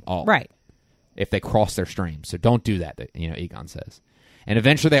kill them all. Right. If they cross their streams. So don't do that, Egon says. And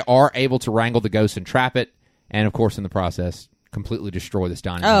eventually they are able to wrangle the ghost and trap it, and of course in the process completely destroy this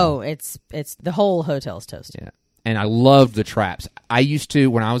dining hall. Oh, it's the whole hotel's toast. Yeah. And I loved the traps. I used to,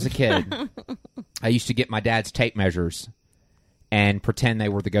 when I was a kid, I used to get my dad's tape measures and pretend they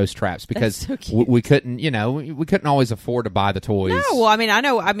were the ghost traps, because we couldn't, we couldn't always afford to buy the toys. No, well,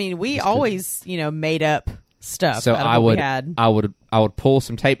 we always, made up stuff. So I would pull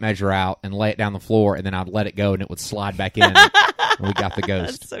some tape measure out and lay it down the floor, and then I'd let it go, and it would slide back in. And we got the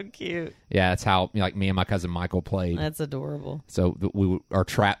ghost. That's so cute. Yeah, that's how me and my cousin Michael played. That's adorable. So our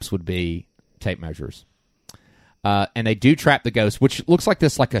traps would be tape measures. And they do trap the ghost, which looks like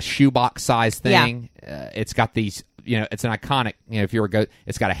a shoebox size thing. Yeah. It's got these, it's an iconic, if you're a ghost,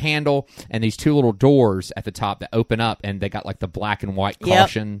 it's got a handle and these two little doors at the top that open up, and they got like the black and white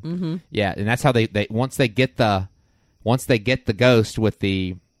caution. Yep. Mm-hmm. Yeah, and that's how they once they get the ghost with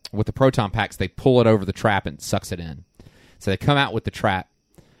the proton packs, they pull it over the trap and sucks it in. So they come out with the trap,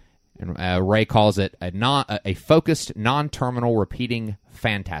 and Ray calls it a focused non-terminal repeating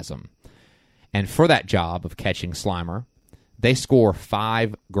phantasm. And for that job of catching Slimer, they score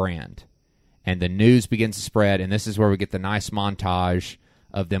 $5,000. And the news begins to spread, and this is where we get the nice montage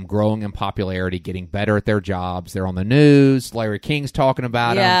of them growing in popularity, getting better at their jobs. They're on the news. Larry King's talking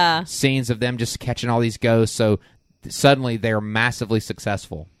about them. Scenes of them just catching all these ghosts. So suddenly they're massively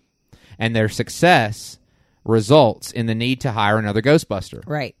successful. And their success results in the need to hire another Ghostbuster.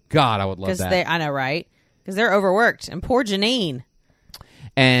 Right. God, I would love that. I know, right? Because they're overworked. And poor Janine.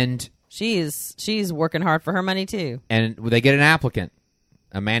 And she's working hard for her money, too. And they get an applicant,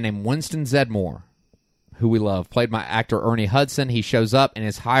 a man named Winston Zeddemore, who we love, played by actor Ernie Hudson. He shows up and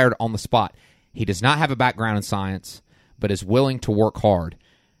is hired on the spot. He does not have a background in science, but is willing to work hard.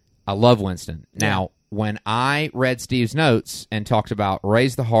 I love Winston. Now, when I read Steve's notes and talked about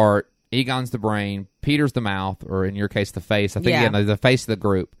Ray's the heart, Egon's the brain, Peter's the mouth, or in your case, the face. I think, again, the face of the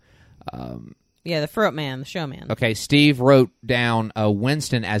group. The throat man, the showman. Okay, Steve wrote down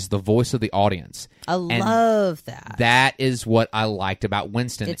Winston as the voice of the audience. I love that. That is what I liked about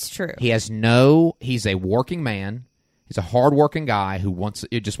Winston. It's true. He's a working man. He's a hard-working guy who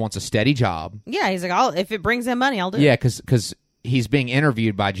just wants a steady job. Yeah, he's like, if it brings in money, I'll do it. Yeah, because he's being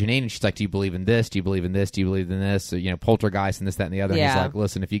interviewed by Janine, and she's like, do you believe in this? Do you believe in this? Do you believe in this? So, poltergeist and this, that, and the other. Yeah. And he's like,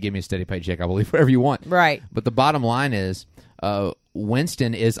 listen, if you give me a steady paycheck, I'll believe whatever you want. Right. But the bottom line is,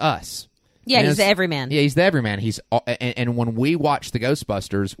 Winston is us. Yeah, he's the everyman. Yeah, he's the everyman. And when we watch the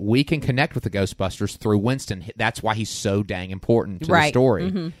Ghostbusters, we can connect with the Ghostbusters through Winston. That's why he's so dang important to the story.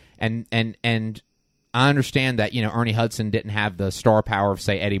 Mm-hmm. And I understand that Ernie Hudson didn't have the star power of,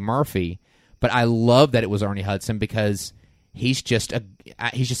 say, Eddie Murphy, but I love that it was Ernie Hudson because he's just a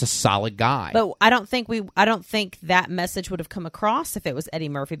solid guy. But I don't think that message would have come across if it was Eddie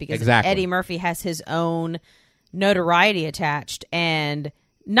Murphy, because Eddie Murphy has his own notoriety attached, and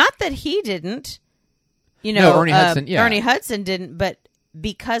not that he didn't, no, Ernie Hudson, Ernie Hudson didn't, but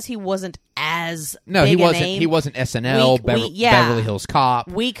because he wasn't as he wasn't. Name, he wasn't SNL, Beverly Hills Cop.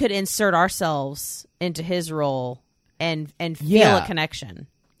 We could insert ourselves into his role and feel a connection.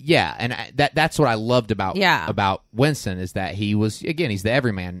 Yeah, and that's what I loved about Winston is that he was, again, he's the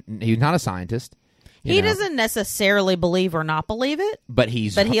everyman. He's not a scientist. He doesn't necessarily believe or not believe it, but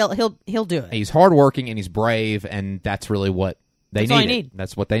he'll do it. He's hardworking and he's brave, and that's really what they needed.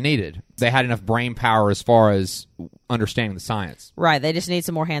 That's what they needed. They had enough brain power as far as understanding the science. Right. They just need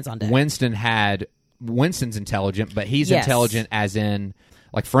some more hands on deck. Winston's intelligent, but he's intelligent as in,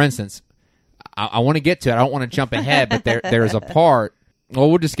 like, for instance, I want to get to it. I don't want to jump ahead, but there's a part. Well,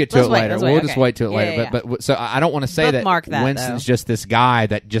 we'll just get to it later. We'll just wait to it later. But so I don't want to say that Winston's just this guy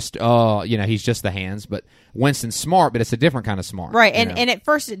that just he's just the hands. But Winston's smart, but it's a different kind of smart, right? And at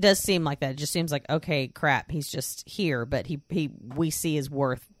first it does seem like that. It just seems like, okay, crap, he's just here, but we see his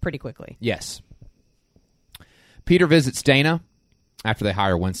worth pretty quickly. Yes. Peter visits Dana after they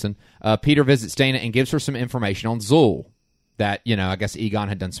hire Winston. Peter visits Dana and gives her some information on Zul. That I guess Egon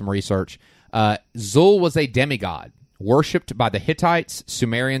had done some research. Zul was a demigod, worshipped by the Hittites,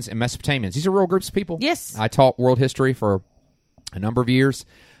 Sumerians, and Mesopotamians. These are real groups of people. Yes. I taught world history for a number of years.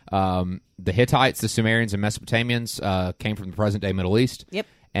 The Hittites, the Sumerians, and Mesopotamians came from the present-day Middle East. Yep.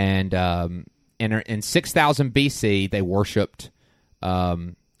 And in 6000 BC, they worshipped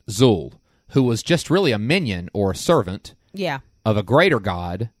Zul, who was just really a minion or a servant of a greater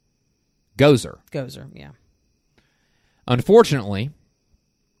god, Gozer. Gozer, yeah. Unfortunately,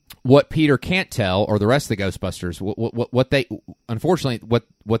 what Peter can't tell, or the rest of the Ghostbusters, what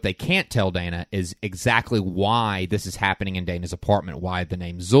they can't tell Dana is exactly why this is happening in Dana's apartment, why the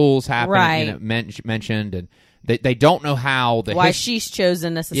name Zul's happening, mentioned, and they don't know how why she's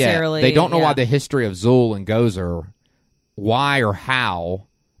chosen necessarily. Yeah, they don't know why the history of Zul and Gozer, why or how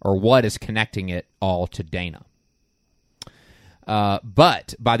or what is connecting it all to Dana.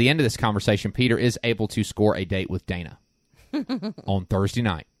 But by the end of this conversation, Peter is able to score a date with Dana on Thursday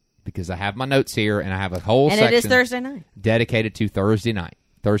night. Because I have my notes here, and I have a whole section. And it is Thursday night. Dedicated to Thursday night.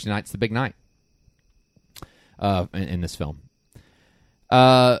 Thursday night's the big night in this film.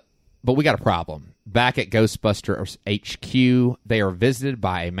 But we got a problem. Back at Ghostbusters HQ, they are visited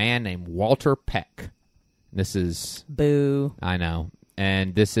by a man named Walter Peck. This is... Boo. I know.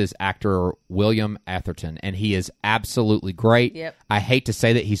 And this is actor William Atherton, and he is absolutely great. Yep. I hate to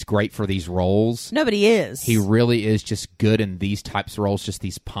say that he's great for these roles. No, but he is. He really is just good in these types of roles, just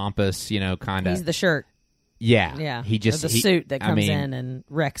these pompous, kind of... He's the shirt. Yeah. Yeah. He just... Or the suit that comes in and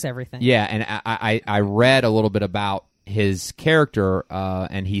wrecks everything. Yeah, and I read a little bit about his character,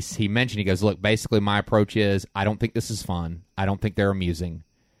 and he mentioned, he goes, look, basically my approach is, I don't think this is fun. I don't think they're amusing.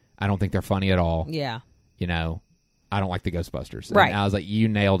 I don't think they're funny at all. Yeah. I don't like the Ghostbusters. Right. And I was like, you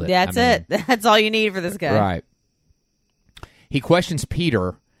nailed it. That's it. That's all you need for this guy. Right. He questions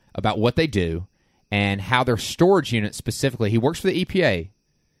Peter about what they do and how their storage unit specifically, he works for the EPA,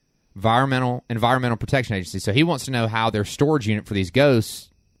 Environmental Protection Agency, so he wants to know how their storage unit for these ghosts,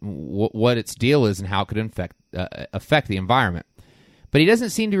 what its deal is and how it could affect the environment. But he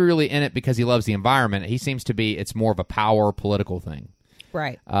doesn't seem to be really in it because he loves the environment. He seems to be, it's more of a power political thing.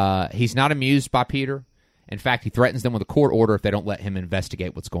 Right. He's not amused by Peter. In fact, he threatens them with a court order if they don't let him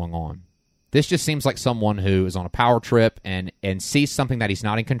investigate what's going on. This just seems like someone who is on a power trip and sees something that he's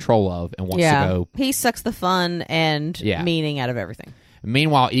not in control of and wants to go. He sucks the fun and meaning out of everything.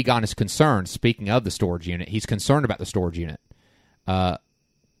 Meanwhile, Egon is concerned, speaking of the storage unit, he's concerned about the storage unit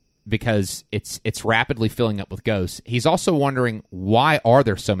because it's rapidly filling up with ghosts. He's also wondering, why are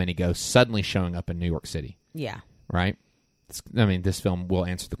there so many ghosts suddenly showing up in New York City? Yeah. Right? This film will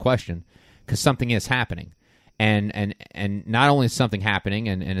answer the question because something is happening. And not only is something happening,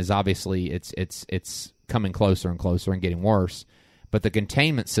 and is obviously it's coming closer and closer and getting worse, but the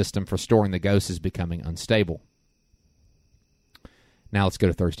containment system for storing the ghosts is becoming unstable. Now let's go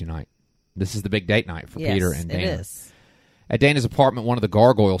to Thursday night. This is the big date night for Peter and Dana. It is. At Dana's apartment, one of the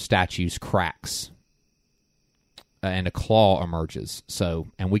gargoyle statues cracks, and a claw emerges.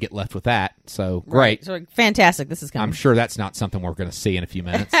 And we get left with that. So great, so fantastic. This is coming. I'm sure that's not something we're going to see in a few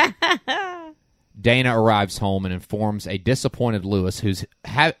minutes. Dana arrives home and informs a disappointed Lewis, who's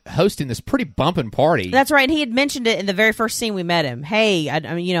hosting this pretty bumping party. That's right. And he had mentioned it in the very first scene we met him. Hey,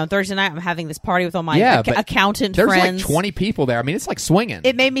 Thursday night I'm having this party with all my accountant there's friends. There's like 20 people there. I mean, it's like swinging.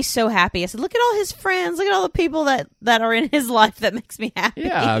 It made me so happy. I said, look at all his friends. Look at all the people that are in his life. That makes me happy.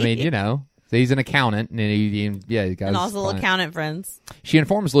 Yeah, I mean, he's an accountant. And all his little accountant friends. She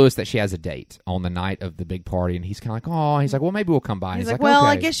informs Lewis that she has a date on the night of the big party. And he's kind of like, oh, he's like, well, maybe we'll come by. He's like, well,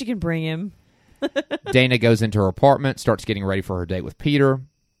 okay. I guess you can bring him. Dana goes into her apartment, starts getting ready for her date with Peter,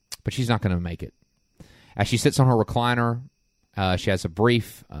 but she's not going to make it. As she sits on her recliner, she has a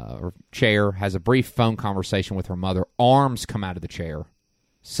brief phone conversation with her mother. Arms come out of the chair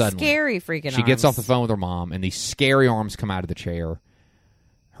suddenly. Scary freaking arms. She gets off the phone with her mom, and these scary arms come out of the chair.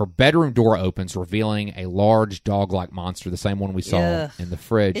 her bedroom door opens, revealing a large dog-like monster, the same one we saw in the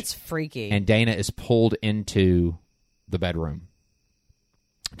fridge. It's freaky. And Dana is pulled into the bedroom.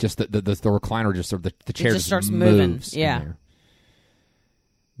 Just the recliner, just the chair just starts moves. Moving. Yeah.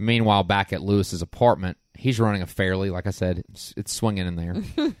 Meanwhile, back at Lewis's apartment, he's running a fairly, like I said, it's swinging in there.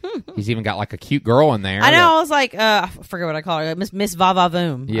 He's even got like a cute girl in there. I know. I was like, I forget what I called her. Miss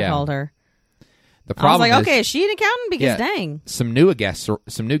Va-Va-Voom. Yeah. I called her. The problem I was like, okay, is she an accountant? Because dang, some new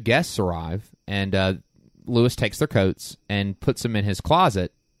guests arrive, and Lewis takes their coats and puts them in his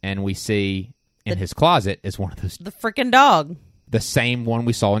closet, and we see in his closet is one of those the freaking dog, the same one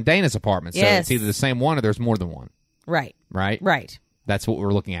we saw in Dana's apartment. So it's either the same one or there's more than one. Right. Right. That's what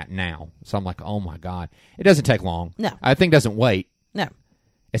we're looking at now. So I'm like, oh my God, it doesn't take long. No, I think doesn't wait. No,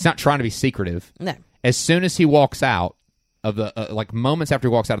 it's not trying to be secretive. No, as soon as he walks out of the like moments after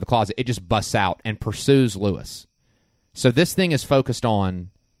he walks out of the closet, it just busts out and pursues Lewis. So this thing is focused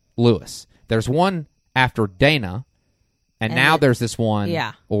on Lewis. There's one after Dana, and now there's this one,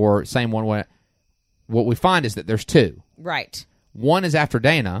 or same one. What we find is that there's two. Right. One is after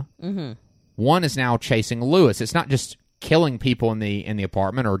Dana. Mm-hmm. One is now chasing Lewis. It's not just killing people in the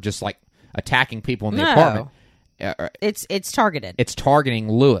apartment or just like attacking people in the apartment. It's targeted. It's targeting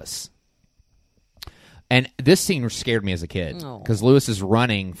Lewis. And this scene scared me as a kid because Lewis is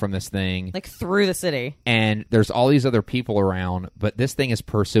running from this thing. Like through the city. And there's all these other people around, but this thing is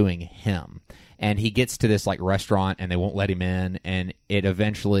pursuing him. And he gets to this like restaurant and they won't let him in, and it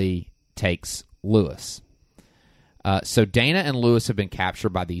eventually takes Lewis. So Dana and Lewis have been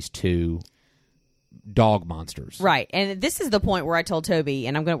captured by these two dog monsters. Right. And this is the point where I told Toby,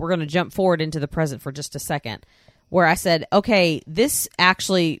 and we're going to jump forward into the present for just a second, where I said, okay, this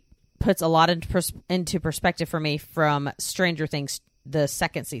actually puts a lot into perspective for me from Stranger Things, the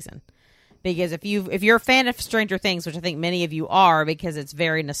second season. Because if you're a fan of Stranger Things, which I think many of you are because it's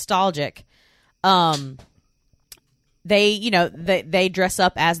very nostalgic, they dress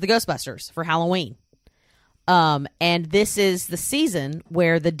up as the Ghostbusters for Halloween. And this is the season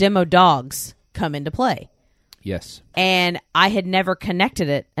where the demo dogs come into play. Yes. And I had never connected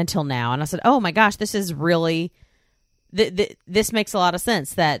it until now. And I said, oh my gosh, this is really... this makes a lot of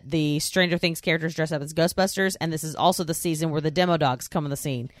sense that the Stranger Things characters dress up as Ghostbusters, and this is also the season where the demo dogs come on the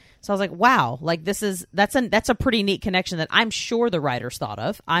scene. So I was like, wow, like that's a pretty neat connection that I'm sure the writers thought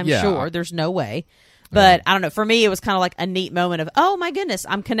of. I'm sure there's no way. But I don't know. For me, it was kind of like a neat moment of, oh my goodness,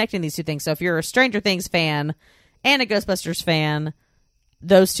 I'm connecting these two things. So if you're a Stranger Things fan and a Ghostbusters fan,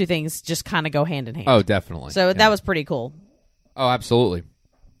 those two things just kind of go hand in hand. Oh, definitely. So that was pretty cool. Oh, absolutely.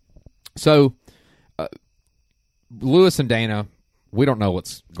 So Lewis and Dana, we don't know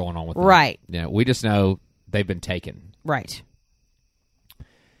what's going on with them. Right. Yeah, we just know they've been taken. Right.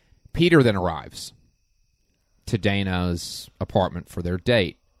 Peter then arrives to Dana's apartment for their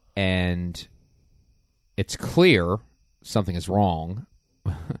date, and it's clear something is wrong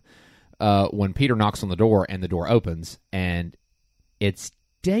when Peter knocks on the door and the door opens, and it's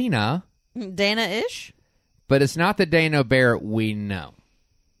Dana-ish? But it's not the Dana Barrett we know.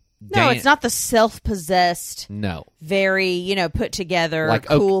 No, it's not the self-possessed, very, put together, like,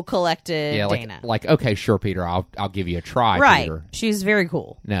 cool, collected Dana. Like, okay, sure, Peter, I'll give you a try, right. Peter. She's very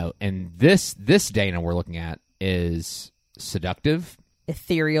cool. No, and this Dana we're looking at is seductive.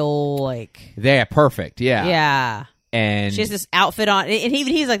 Ethereal, like... Yeah, perfect, yeah. Yeah. And she has this outfit on, and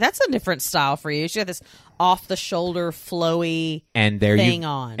even he's like, that's a different style for you. She got this off-the-shoulder, flowy thing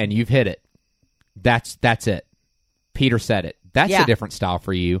on. And you've hit it. That's it. Peter said it. That's a different style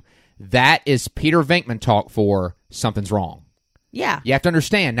for you. That is Peter Venkman talk for something's wrong. Yeah. You have to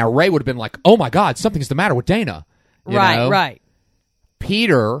understand. Now, Ray would have been like, oh my God, something's the matter with Dana. You know? Right.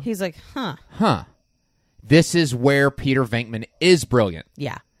 Peter. He's like, huh. This is where Peter Venkman is brilliant.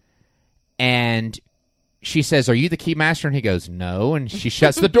 Yeah. And she says, are you the key master? And he goes, no. And she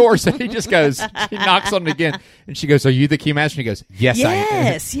shuts the door. So he just goes, he knocks on it again. And she goes, are you the key master? And he goes, yes, I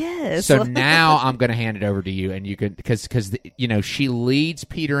am. Yes. So now I'm going to hand it over to you. And you can, because she leads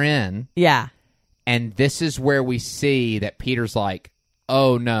Peter in. Yeah. And this is where we see that Peter's like,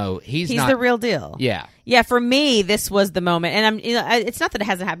 oh no, he's not the real deal. Yeah. Yeah. For me, this was the moment. And it's not that it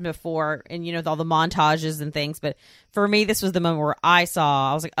hasn't happened before and, with all the montages and things. But for me, this was the moment where I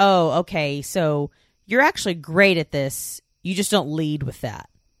was like, oh, okay. So you're actually great at this. You just don't lead with that.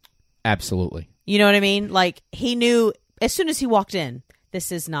 Absolutely. You know what I mean? Like, he knew as soon as he walked in,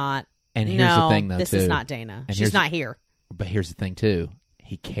 this is not... And here's the thing, though, this is not Dana. And she's not here. But here's the thing, too.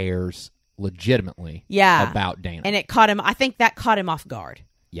 He cares legitimately about Dana. And it caught him... I think that caught him off guard.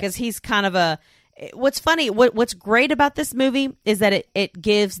 Because he's kind of a... What's funny, what's great about this movie is that it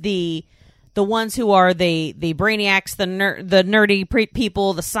gives the the ones who are the brainiacs, the nerdy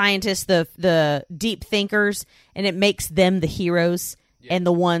people, the scientists, the deep thinkers, and it makes them the heroes and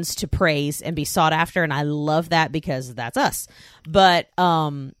the ones to praise and be sought after. And I love that because that's us. But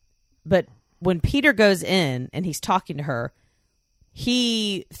when Peter goes in and he's talking to her,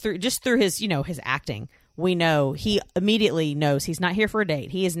 through his, his acting, we know he immediately knows he's not here for a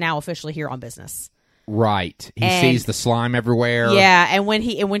date. He is now officially here on business. Right. He sees the slime everywhere. Yeah, and when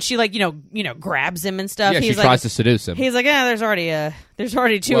she like, grabs him and stuff, she tries to seduce him. He's like, there's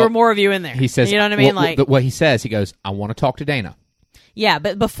already two or more of you in there. He says, you know what I mean? What he says, he goes, I want to talk to Dana. Yeah,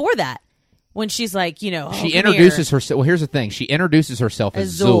 but before that, when she's like, she introduces herself. Well, here's the thing. She introduces herself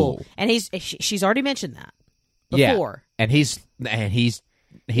as Zuul. And she's already mentioned that before. Yeah. And he's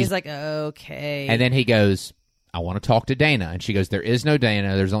like, okay. And then he goes, I want to talk to Dana. And she goes, there is no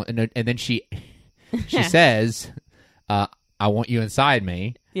Dana. There's no, and then she says, I want you inside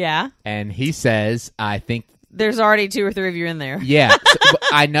me. Yeah. And he says, I think there's already 2 or 3 of you in there. Yeah.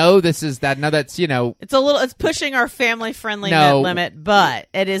 I know this is that. No, that's, it's pushing our family friendly limit, but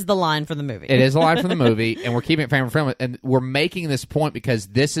it is the line from the movie. It is a line from the movie, and we're keeping it family friendly. And we're making this point because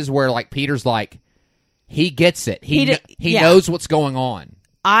this is where, like, Peter's like, he gets it. He knows what's going on.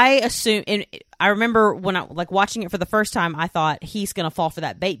 I assume, and I remember when I watching it for the first time, I thought he's going to fall for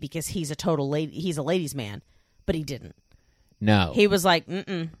that bait because he's a total lady. He's a ladies' man, but he didn't. No, he was like,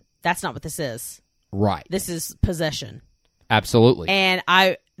 that's not what this is. Right, this is possession. Absolutely. And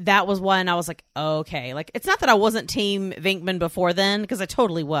that was when I was like, okay, like it's not that I wasn't Team Venkman before then because I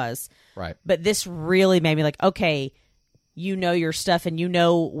totally was. Right, but this really made me like, okay, you know your stuff, and you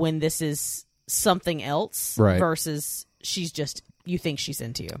know when this is something else versus you think she's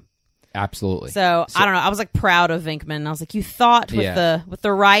into you. Absolutely. So I don't know. I was like proud of Venkman. I was like, you thought with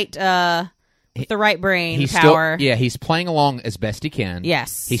the right brain power. He's playing along as best he can.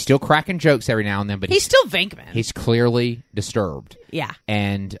 Yes. He's still cracking jokes every now and then, but he's still Venkman. He's clearly disturbed. Yeah.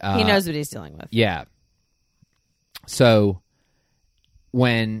 And he knows what he's dealing with. Yeah. So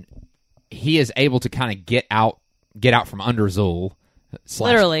when he is able to kind of get out from under Zuul,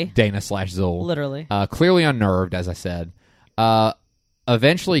 literally Dana / Zuul, literally, clearly unnerved, as I said.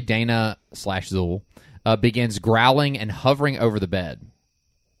 Eventually, Dana / Zuul begins growling and hovering over the bed.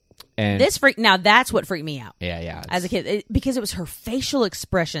 And that's what freaked me out. Yeah. As a kid, because it was her facial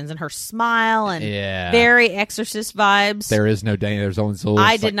expressions and her smile and very Exorcist vibes. There is no Dana. There's only Zuul.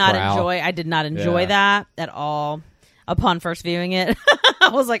 I did not enjoy that at all. Upon first viewing it, I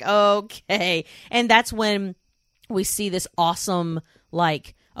was like, okay, and that's when we see this awesome,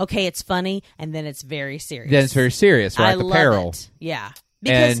 like, okay, it's funny, and then it's very serious. Then it's very serious, right? I love peril. It. Yeah.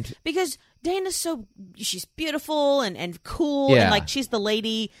 Because Dana's she's beautiful and cool, and like she's the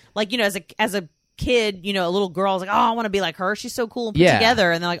lady, like, as a kid, a little girl is like, oh, I want to be like her. She's so cool and put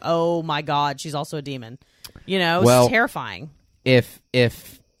together, and they're like, oh my God, she's also a demon. It's terrifying. If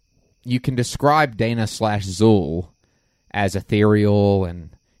you can describe Dana / Zuul as ethereal, and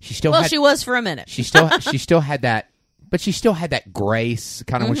she was for a minute. She still had that. But she still had that grace,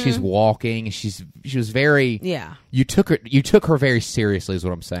 kind of when she's walking. She was very. Yeah. You took her very seriously, is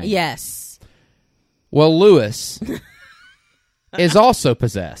what I'm saying. Yes. Well, Lewis is also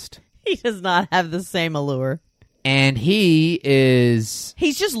possessed. He does not have the same allure, and he's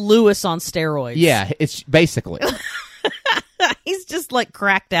just Lewis on steroids. Yeah, it's basically. He's just like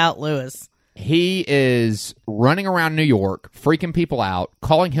cracked out Lewis. He is running around New York, freaking people out,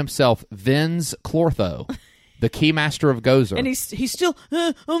 calling himself Vinz Clortho. The Keymaster of Gozer. And he's still,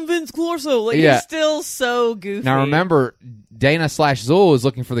 I'm Vince Clortho. Like, he's still so goofy. Now, remember, Dana / Zuul is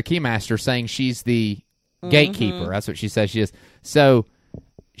looking for the Keymaster, saying she's the gatekeeper. That's what she says she is. So,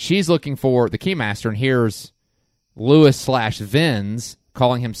 she's looking for the Keymaster, and here's Lewis / Vinz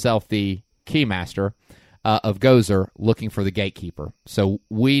calling himself the Keymaster of Gozer, looking for the gatekeeper. So,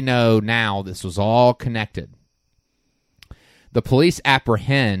 we know now this was all connected. The police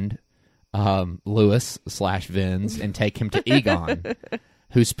apprehend Lewis / Vinz and take him to Egon,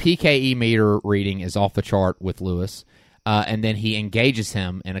 whose PKE meter reading is off the chart with Lewis, and then he engages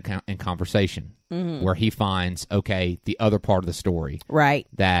him in conversation where he finds, the other part of the story. Right.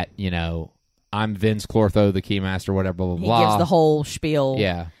 That, I'm Vinz Clortho, the Keymaster, whatever, blah, blah, blah. He gives the whole spiel.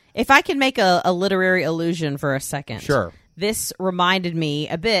 Yeah. If I can make a literary allusion for a second. Sure. This reminded me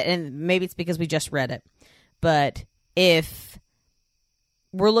a bit, and maybe it's because we just read it, but if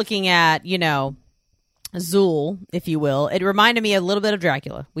we're looking at, Zuul, if you will, it reminded me a little bit of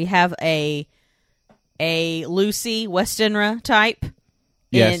Dracula. We have a Lucy Westenra type.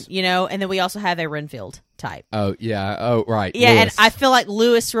 Yes. And then we also have a Renfield type. Oh, yeah. Oh, right. Yeah, Lewis. and I feel like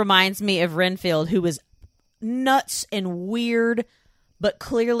Lewis reminds me of Renfield, who was nuts and weird, but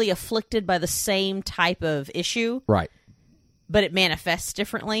clearly afflicted by the same type of issue. Right. But it manifests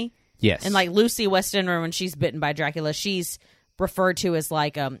differently. Yes. And like Lucy Westenra, when she's bitten by Dracula, she's referred to as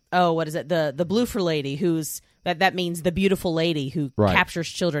like, what is it? The Bloofer lady, who's, that means the beautiful lady who captures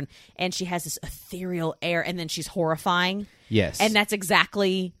children. And she has this ethereal air, and then she's horrifying. Yes. And that's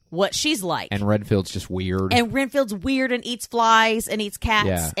exactly what she's like. And Renfield's just weird. And Renfield's weird and eats flies and eats cats.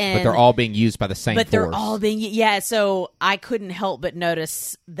 Yeah. And, but they're all being used by the same force. They're all being, so I couldn't help but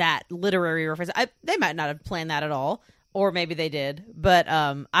notice that literary reference. They might not have planned that at all. Or maybe they did, but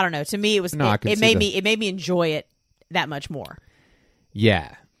I don't know. To me, it was it made me enjoy it that much more.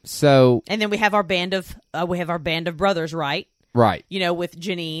 Yeah. So, and then we have our band of brothers, right? Right. With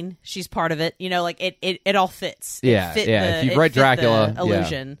Janine, she's part of it. Like it all fits. Yeah, if you've read Dracula,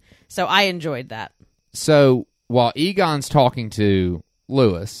 illusion. Yeah. So I enjoyed that. So while Egon's talking to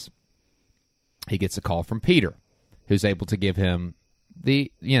Lewis, he gets a call from Peter, who's able to give him the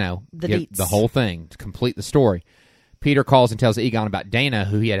whole thing to complete the story. Peter calls and tells Egon about Dana,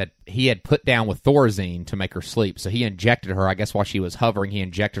 who he had put down with Thorazine to make her sleep. So he injected her, I guess while she was hovering, he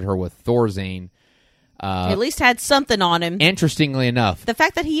injected her with Thorazine. He at least had something on him. Interestingly enough, the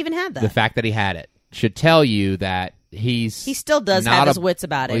fact that he even had that. The fact that he had it should tell you that he still does have his wits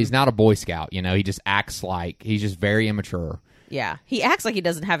about him. Well, he's not a Boy Scout, he just acts like he's just very immature. Yeah, he acts like he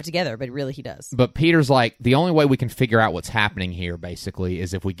doesn't have it together, but really he does. But Peter's like, the only way we can figure out what's happening here, basically,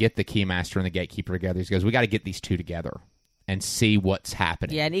 is if we get the Keymaster and the Gatekeeper together. He goes, we got to get these two together and see what's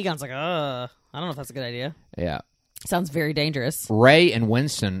happening. Yeah, and Egon's like, I don't know if that's a good idea. Yeah. Sounds very dangerous. Ray and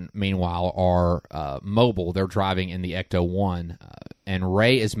Winston, meanwhile, are mobile. They're driving in the Ecto-1, and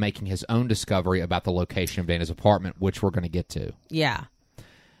Ray is making his own discovery about the location of Dana's apartment, which we're going to get to. Yeah.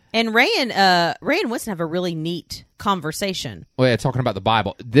 And Ray and Winston have a really neat conversation. Well, yeah, talking about the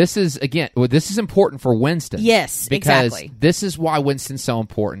Bible. This is important for Winston. Yes, because exactly. This is why Winston's so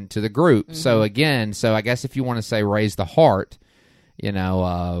important to the group. Mm-hmm. So I guess if you want to say Ray's the heart,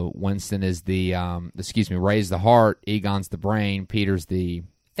 Winston is Ray's the heart, Egon's the brain, Peter's the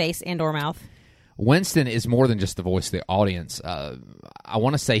face and or mouth. Winston is more than just the voice of the audience. I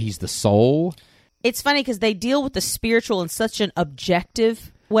want to say he's the soul. It's funny because they deal with the spiritual in such an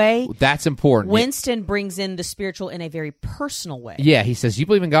objective way. That's important. Winston brings in the spiritual in a very personal way. Yeah, he says, you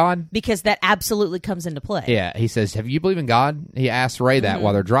believe in God? Because that absolutely comes into play. Yeah, he says, have you believe in God? He asks Ray that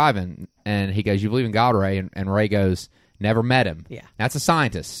while they're driving, and he goes, you believe in God, Ray? And Ray goes, never met him. Yeah. That's a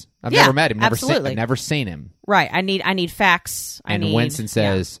scientist. I've never met him. Absolutely. I've never seen him. Right. I need facts. Winston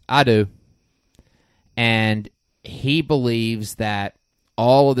says, I do. And he believes that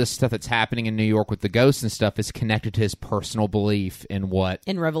all of this stuff that's happening in New York with the ghosts and stuff is connected to his personal belief in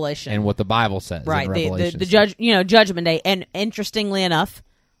Revelation and what the Bible says. Right, the Judgment Day. And interestingly enough,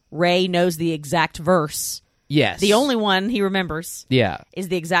 Ray knows the exact verse. Yes, the only one he remembers. Yeah, is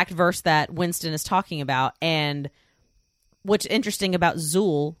the exact verse that Winston is talking about. And what's interesting about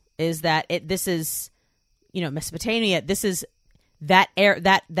Zul is that this is, Mesopotamia. This is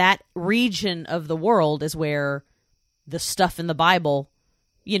that region of the world is where the stuff in the Bible,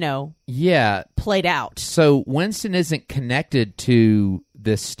 played out. So Winston isn't connected to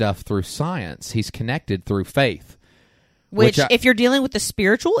this stuff through science. He's connected through faith. Which if you're dealing with the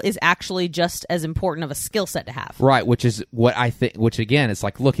spiritual, is actually just as important of a skill set to have. Right, which is what I think, which again, it's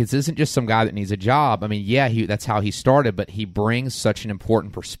like, look, this isn't just some guy that needs a job. I mean, yeah, that's how he started, but he brings such an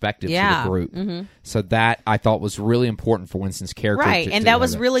important perspective to the group. Mm-hmm. So that, I thought, was really important for Winston's character. Right, and that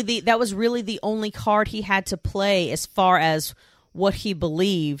was really the only card he had to play as far as what he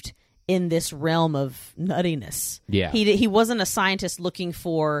believed in this realm of nuttiness. Yeah. He wasn't a scientist looking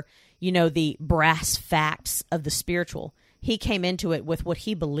for, the brass facts of the spiritual. He came into it with what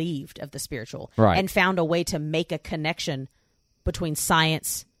he believed of the spiritual, right, and found a way to make a connection between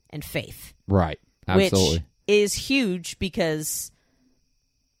science and faith. Right. Absolutely. Which is huge because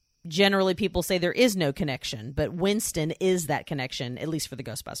generally people say there is no connection, but Winston is that connection, at least for the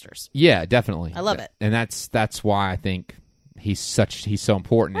Ghostbusters. Yeah, definitely. I love it. And that's why I think he's so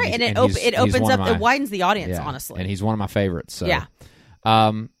important. Right, and it opens up, it widens the audience, honestly. And he's one of my favorites. So. Yeah.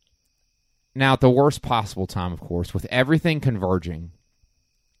 Now, at the worst possible time, of course, with everything converging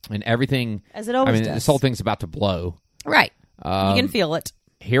and everything... As it always does. This whole thing's about to blow. Right. You can feel it.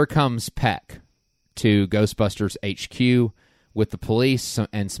 Here comes Peck to Ghostbusters HQ with the police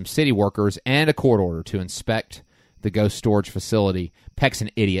and some city workers and a court order to inspect the ghost storage facility. Peck's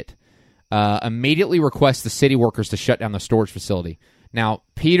an idiot. Immediately requests the city workers to shut down the storage facility. Now,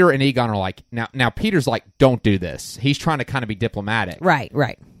 Peter and Egon are like... Now Peter's like, don't do this. He's trying to kind of be diplomatic.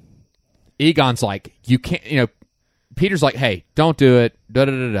 Right. Egon's like, you can't, Peter's like, hey, don't do it,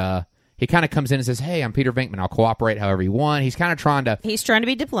 da-da-da-da. he kind of comes in and says, "Hey, I'm Peter Venkman. I'll cooperate however you want." He's kind of trying to. He's trying to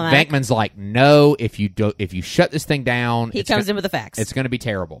be diplomatic. Venkman's like, "No, if you shut this thing down, he comes in with the facts. It's going to be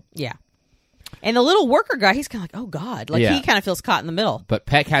terrible." Yeah. And the little worker guy, he's kind of like, "Oh God!" Like he kind of feels caught in the middle. But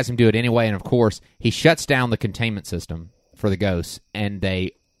Peck has him do it anyway, and of course, he shuts down the containment system for the ghosts, and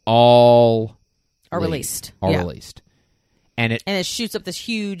they all are released. Released, and it shoots up this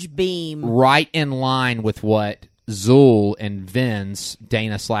huge beam right in line with what Zuul and Vince,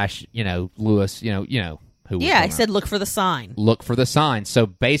 Dana / Lewis, who. Yeah, he said, "Look for the sign." Look for the sign. So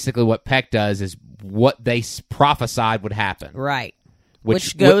basically, what Peck does is what they prophesied would happen. Right.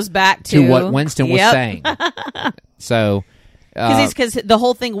 Which goes back to what Winston was saying. So, because the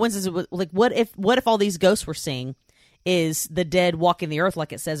whole thing, Winston's like, what if all these ghosts we're seeing is the dead walking the earth,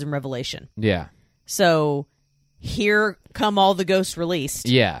 like it says in Revelation? Yeah. So here come all the ghosts released.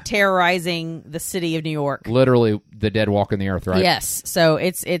 Yeah. Terrorizing the city of New York. Literally, the dead walking the earth, right? Yes. So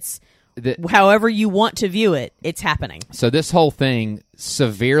it's however you want to view it, it's happening. So this whole thing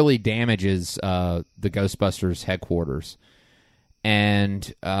severely damages the Ghostbusters headquarters. And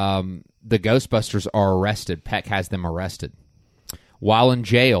the Ghostbusters are arrested. Peck has them arrested. While in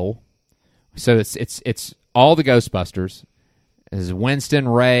jail, so it's all the Ghostbusters. There's Winston,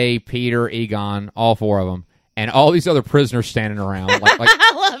 Ray, Peter, Egon, all 4 of them, and all these other prisoners standing around, I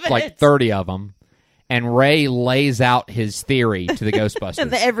love it. Like 30 of them. And Ray lays out his theory to the Ghostbusters.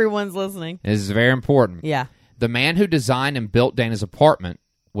 And everyone's listening. This is very important. Yeah. The man who designed and built Dana's apartment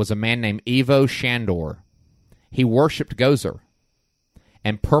was a man named Ivo Shandor. He worshipped Gozer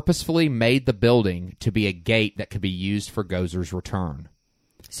and purposefully made the building to be a gate that could be used for Gozer's return.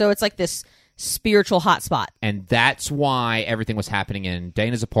 So it's like this spiritual hotspot. And that's why everything was happening in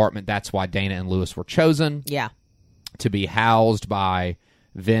Dana's apartment. That's why Dana and Lewis were chosen. Yeah. To be housed by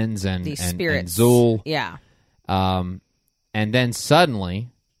Vince and spirits. And Zuul. Yeah. And then suddenly,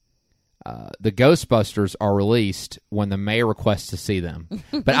 the Ghostbusters are released when the mayor requests to see them.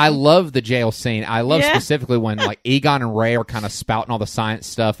 But I love the jail scene. I love specifically when like Egon and Ray are kind of spouting all the science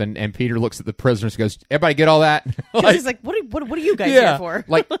stuff, and Peter looks at the prisoners and goes, "Everybody get all that?" He's like, "What are you guys here for?"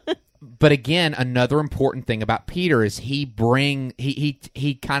 But again, another important thing about Peter is he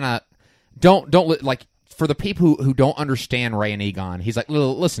kind of don't like. For the people who don't understand Ray and Egon, he's like,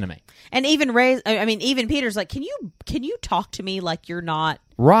 "Listen to me." And even even Peter's like, "Can you talk to me like you're not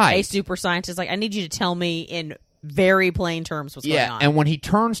a super scientist? Like, I need you to tell me in very plain terms what's going on." And when he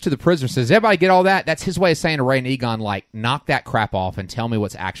turns to the prisoner and says, "Everybody get all that?" That's his way of saying to Ray and Egon, like, knock that crap off and tell me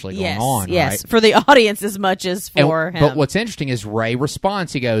what's actually going on. Yes, right? For the audience as much as for him. But what's interesting is Ray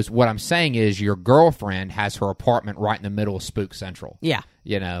responds. He goes, "What I'm saying is your girlfriend has her apartment right in the middle of Spook Central." Yeah.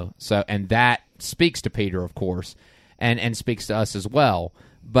 So, and that speaks to Peter, of course, and speaks to us as well.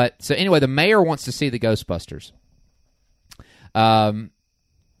 But, so anyway, the mayor wants to see the Ghostbusters.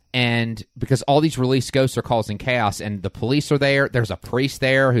 And because all these released ghosts are causing chaos, and the police are there, there's a priest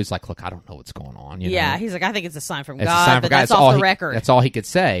there who's like, "Look, I don't know what's going on." He's like, "I think it's a sign from God, but that's off the record." That's all he could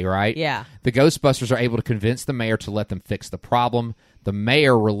say, right? Yeah. The Ghostbusters are able to convince the mayor to let them fix the problem. The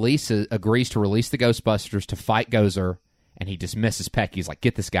mayor agrees to release the Ghostbusters to fight Gozer, and he dismisses Peck. He's like,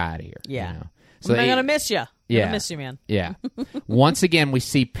 "Get this guy out of here." Yeah. So I'm going to miss you. I'm going to miss you, man. Yeah. Once again, we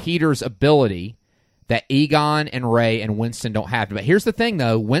see Peter's ability that Egon and Ray and Winston don't have. But here's the thing,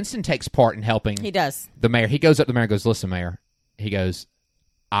 though. Winston takes part in helping. He does. The mayor. He goes up to the mayor and goes, "Listen, Mayor." He goes,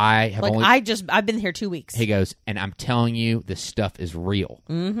 I've been here 2 weeks. He goes, "And I'm telling you, this stuff is real."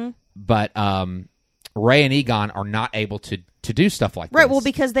 Mm-hmm. But Ray and Egon are not able to do stuff like this. Right, well,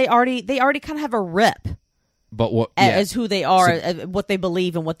 because they already kind of have a rep. But as who they are, what they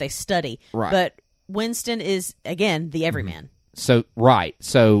believe, and what they study. Right. But Winston is, again, the everyman. So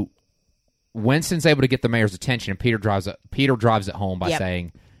Winston's able to get the mayor's attention, and Peter drives it home by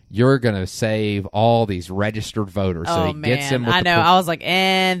saying, "You're going to save all these registered voters." So he gets him with I was like,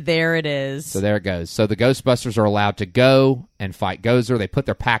 and there it is. So there it goes. So the Ghostbusters are allowed to go and fight Gozer. They put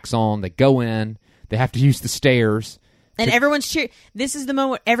their packs on. They go in. They have to use the stairs. And everyone's cheering. This is the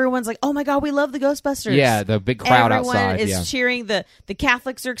moment everyone's like, "Oh my God, we love the Ghostbusters!" Yeah, the big crowd outside. Everyone is cheering. The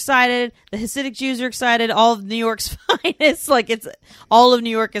Catholics are excited. The Hasidic Jews are excited. All of New York's finest. Like, it's all of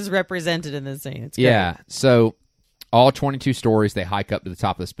New York is represented in this scene. It's great. Yeah. So all 22 stories, they hike up to the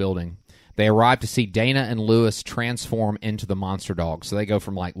top of this building. They arrive to see Dana and Lewis transform into the monster dog. So they go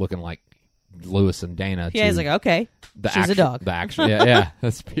from like looking like Lewis and Dana. Yeah, he's like, "Okay, she's a dog." The action. Yeah,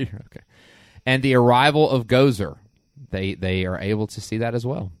 that's Peter. Okay. And the arrival of Gozer. They are able to see that as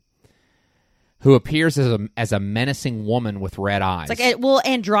well. Who appears as a menacing woman with red eyes. It's like,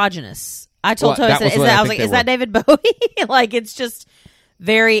 androgynous. I told Tony, is that David Bowie? Like, it's just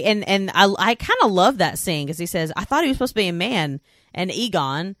very, and I kind of love that scene because he says, "I thought he was supposed to be a man," and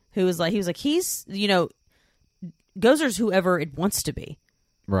Egon who was like, he's, Gozer's whoever it wants to be.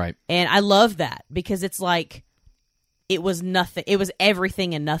 Right. And I love that because it's like, it was nothing. It was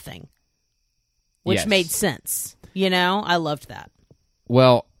everything and nothing, which made sense. I loved that.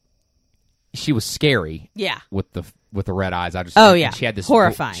 Well, she was scary. Yeah. With the red eyes. She had this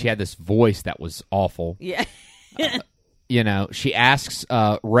horrifying. She had this voice that was awful. Yeah. She asks,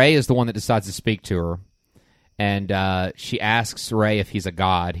 Ray is the one that decides to speak to her. And she asks Ray if he's a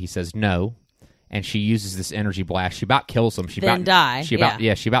god. He says no. And she uses this energy blast. She about kills him. She about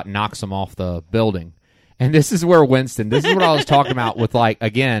knocks him off the building. And this is where this is what I was talking about with,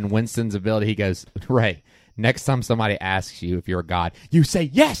 again, Winston's ability. He goes, Ray, next time somebody asks you if you're a god, you say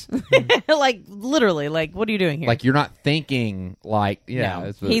yes. Literally, what are you doing here? You're not thinking,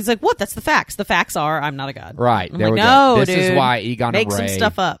 no. He's like, what? That's the facts. The facts are, I'm not a god. Right. I'm there we no, go. This dude, is why Egon make and Ray. Make some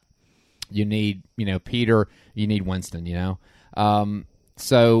stuff up. You need, Peter. You need Winston,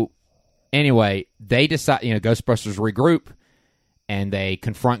 So, anyway, they decide, Ghostbusters regroup, and they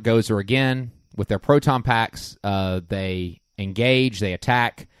confront Gozer again with their proton packs. They engage, they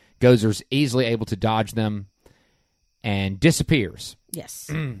attack. Gozer's easily able to dodge them and disappears. Yes.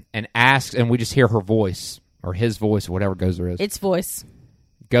 And asks, and we just hear her voice, or his voice, or whatever Gozer is. Its voice.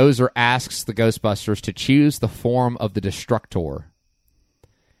 Gozer asks the Ghostbusters to choose the form of the Destructor.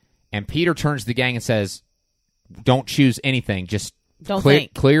 And Peter turns to the gang and says, don't choose anything. Just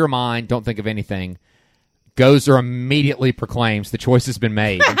clear your mind. Don't think of anything. Gozer immediately proclaims the choice has been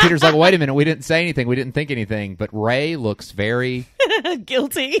made. And Peter's like, wait a minute. We didn't say anything. We didn't think anything. But Ray looks very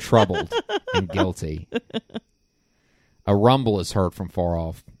guilty, troubled and guilty. A rumble is heard from far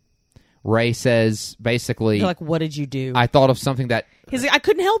off. Ray says, basically... You're like, what did you do? I thought of something that... He's like, I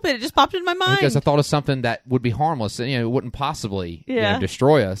couldn't help it. It just popped in my mind. Because I thought of something that would be harmless. It wouldn't possibly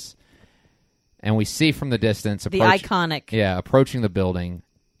destroy us. And we see from the distance... the iconic... Yeah, approaching the building,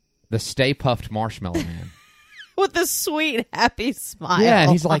 the Stay Puft Marshmallow Man. With a sweet, happy smile. Yeah,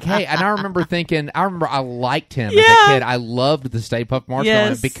 and he's like, hey, and I remember I liked him as a kid. I loved the Stay Puft Marshmallow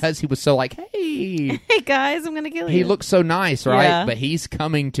Man because he was so like, hey. Hey, guys, I'm going to kill you. He looks so nice, right? Yeah. But he's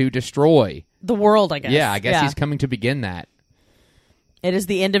coming to destroy. The world, I guess. Yeah, I guess he's coming to begin that. It is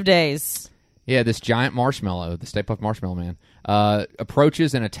the end of days. Yeah, this giant marshmallow, the Stay Puft Marshmallow Man,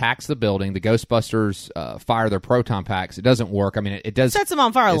 approaches and attacks the building. The Ghostbusters fire their proton packs. It doesn't work. I mean, it does... Sets them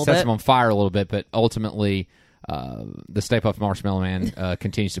on fire a little bit. It sets them on fire a little bit, but ultimately... the Stay Puft Marshmallow Man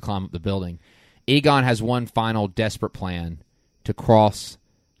continues to climb up the building. Egon has one final desperate plan to cross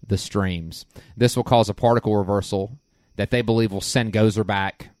the streams. This will cause a particle reversal that they believe will send Gozer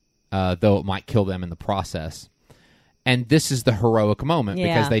back, though it might kill them in the process. And this is the heroic moment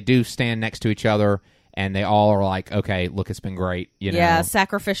because they do stand next to each other and they all are like, okay, look, it's been great. Yeah,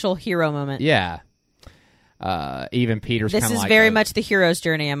 sacrificial hero moment. Yeah. Even Peter's kind of like... This is very much the hero's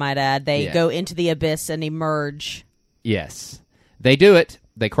journey, I might add. They go into the abyss and emerge. Yes. They do it.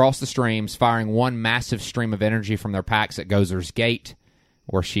 They cross the streams, firing one massive stream of energy from their packs at Gozer's gate,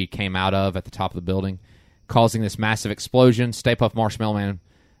 where she came out of at the top of the building, causing this massive explosion. Stay Puft Marshmallow Man,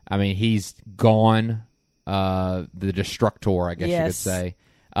 I mean, he's gone. The Destructor, I guess you could say.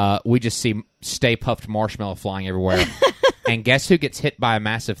 We just see Stay Puft Marshmallow flying everywhere. And guess who gets hit by a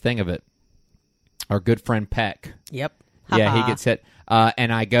massive thing of it? Our good friend Peck. Yep. Yeah, he gets hit.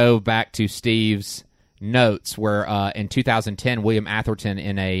 And I go back to Steve's notes where in 2010, William Atherton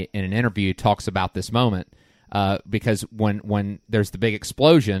in an interview talks about this moment because when there's the big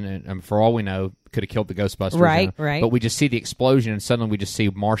explosion, and for all we know, could have killed the Ghostbusters. Right. But we just see the explosion, and suddenly we just see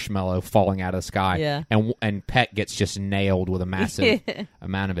marshmallow falling out of the sky. Yeah. And Peck gets just nailed with a massive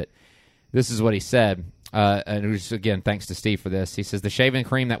amount of it. This is what he said. And it was, again, thanks to Steve for this. He says, the shaving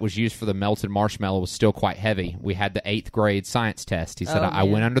cream that was used for the melted marshmallow was still quite heavy. We had the 8th grade science test. He said, I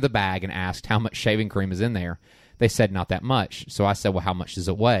went under the bag and asked how much shaving cream is in there. They said not that much. So I said, well, how much does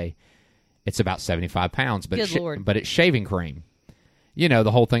it weigh? It's about 75 pounds, but it's shaving cream. You know,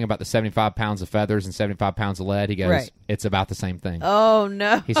 the whole thing about the 75 pounds of feathers and 75 pounds of lead. He goes, It's about the same thing. Oh,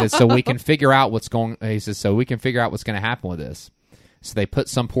 no. He says, so we can figure out what's going to happen with this. So they put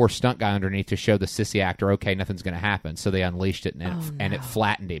some poor stunt guy underneath to show the sissy actor, okay, nothing's going to happen. So they unleashed it, and it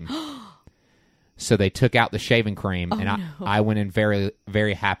flattened him. So they took out the shaving cream, I went in very,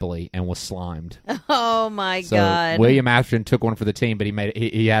 very happily and was slimed. Oh, my God. William Atherton took one for the team, but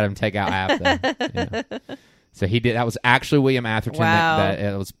he had him take out half them. So he did. That was actually William Atherton.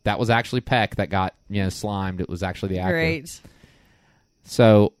 Wow. That was actually Peck that got slimed. It was actually the actor. Great.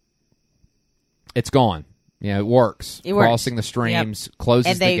 So it's gone. It works. Crossing the streams,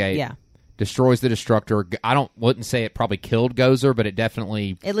 closes the gate, destroys the Destructor. I wouldn't say it probably killed Gozer, but it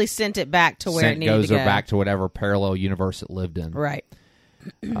definitely at least sent it back to where it needed Gozer to go. Back to whatever parallel universe it lived in. Right.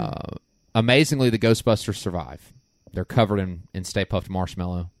 Amazingly, the Ghostbusters survive. They're covered in Stay Puft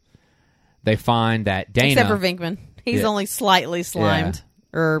Marshmallow. They find that Dana... Except for Venkman. He's only slightly slimed. Yeah.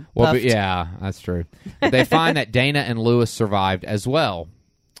 Or well, puffed. yeah, that's true. But they find that Dana and Lewis survived as well.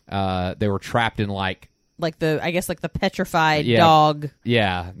 They were trapped in like the petrified dog.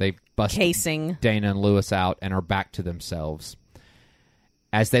 Yeah, they bust casing Dana and Lewis out and are back to themselves.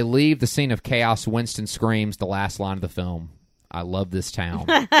 As they leave the scene of chaos, Winston screams the last line of the film, "I love this town."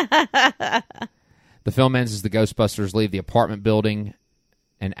 The film ends as the Ghostbusters leave the apartment building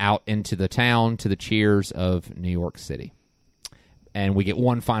and out into the town to the cheers of New York City. And we get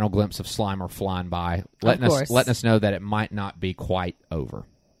one final glimpse of Slimer flying by, letting us know that it might not be quite over.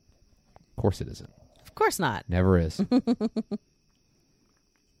 Of course it isn't. Of course not. Never is.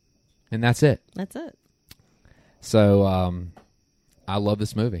 And that's it. That's it. So, I love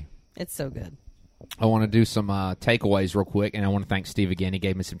this movie. It's so good. I want to do some takeaways real quick, and I want to thank Steve again. He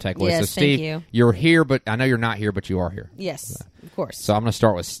gave me some takeaways. Yes, so, Steve, thank you. You're here, but I know you're not here, but you are here. Yes, of course. So I'm going to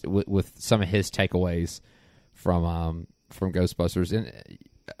start with some of his takeaways from Ghostbusters. And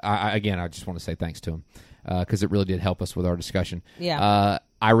I just want to say thanks to him because it really did help us with our discussion. Yeah.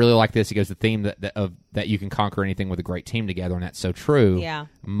 I really like this. He goes, the theme that you can conquer anything with a great team together, and that's so true. Yeah.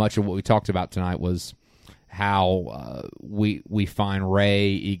 Much of what we talked about tonight was how we find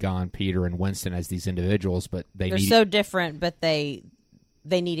Ray, Egon, Peter, and Winston as these individuals, but they're so different, but they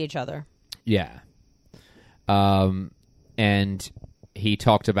need each other. Yeah. And he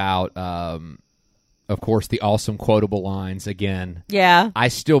talked about, of course, the awesome quotable lines again. Yeah. I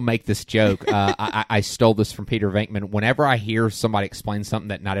still make this joke. I stole this from Peter Venkman. Whenever I hear somebody explain something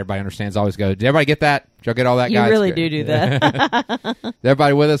that not everybody understands, I always go, did everybody get that? Did y'all get all that, guys? You really do that. Is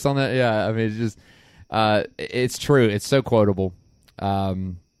everybody with us on that? Yeah. I mean, it's just... it's true. It's so quotable.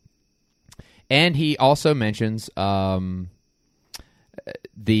 And he also mentions the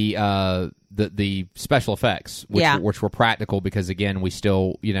special effects, which were practical because, again, we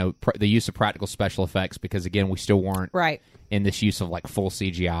still, the use of practical special effects because, again, we still weren't in this use of like full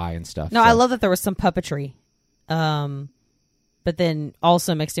CGI and stuff. No, so. I love that there was some puppetry, but then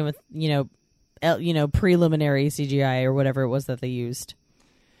also mixed in with preliminary CGI or whatever it was that they used.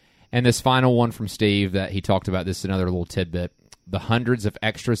 And this final one from Steve that he talked about, this is another little tidbit. The hundreds of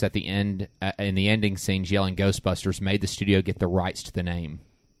extras at the end, in the ending scenes yelling Ghostbusters made the studio get the rights to the name.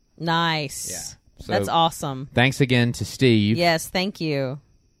 Nice. Yeah. So, that's awesome. Thanks again to Steve. Yes, thank you.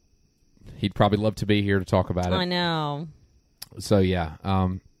 He'd probably love to be here to talk about it. I know. So, yeah,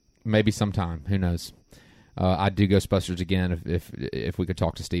 maybe sometime. Who knows? I'd do Ghostbusters again if we could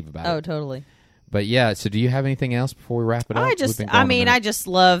talk to Steve about it. Oh, totally. But yeah, so do you have anything else before we wrap it up? I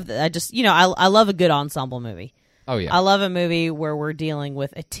love a good ensemble movie. Oh yeah. I love a movie where we're dealing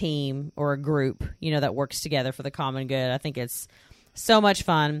with a team or a group, that works together for the common good. I think it's so much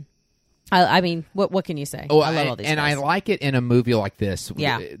fun. I mean, what can you say? Oh, I love all these and guys. I like it in a movie like this,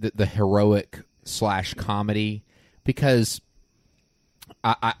 the heroic / comedy, because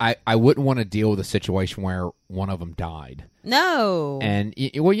I wouldn't want to deal with a situation where one of them died. No. And,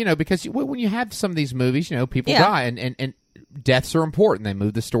 because when you have some of these movies, people die, and deaths are important. They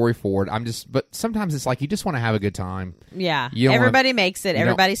move the story forward. But sometimes it's like you just want to have a good time. Yeah. Everybody makes it.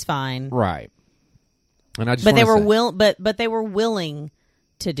 Everybody's fine. Right. And I just but they were willing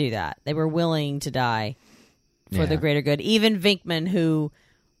to do that. They were willing to die for the greater good. Even Venkman, who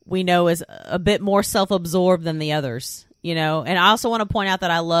we know is a bit more self-absorbed than the others, And I also want to point out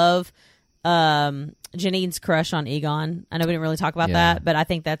that I love Janine's crush on Egon. I know we didn't really talk about that, but I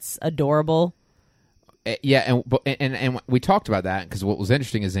think that's adorable. Yeah, and we talked about that because what was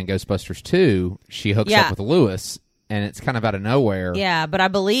interesting is in Ghostbusters 2, she hooks up with Lewis, and it's kind of out of nowhere. Yeah, but I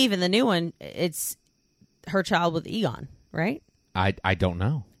believe in the new one, it's her child with Egon, right? I don't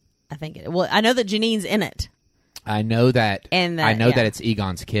know. I think I know that Janine's in it. I know that, that it's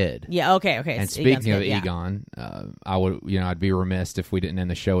Egon's kid. Yeah. Okay. And speaking of Egon, I would, I'd be remiss if we didn't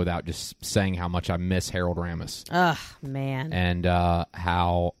end the show without just saying how much I miss Harold Ramis. Ugh, man. And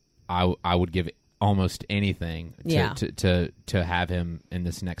how I would give almost anything to have him in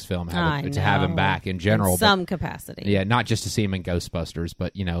this next film, to have him back in general, in some capacity. Yeah, not just to see him in Ghostbusters,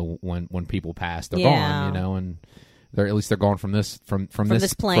 but when people pass, they're gone. And they're gone from this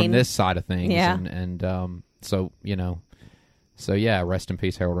this plane, from this side of things. Yeah. So, rest in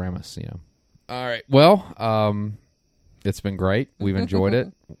peace, Harold Ramis, All right. Well, it's been great. We've enjoyed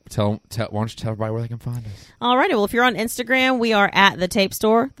it. Why don't you tell everybody where they can find us? All righty. Well, if you're on Instagram, we are at The Tape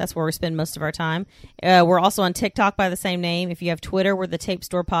Store. That's where we spend most of our time. We're also on TikTok by the same name. If you have Twitter, we're The Tape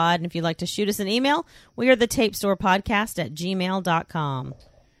Store Pod. And if you'd like to shoot us an email, we are TheTapeStorePodcast@gmail.com.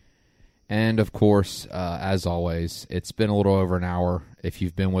 And, of course, as always, it's been a little over an hour. If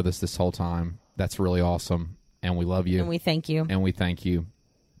you've been with us this whole time, that's really awesome. And we love you. And we thank you. And we thank you.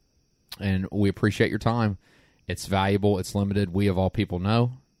 And we appreciate your time. It's valuable. It's limited. We, of all people,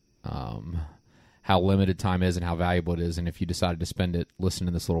 know how limited time is and how valuable it is. And if you decided to spend it listening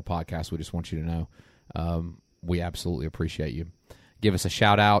to this little podcast, we just want you to know we absolutely appreciate you. Give us a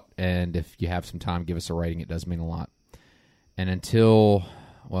shout out. And if you have some time, give us a rating. It does mean a lot. And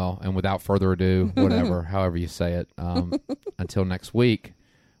and without further ado, whatever, however you say it, until next week,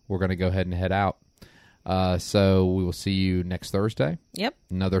 we're going to go ahead and head out. So we will see you next Thursday. Yep.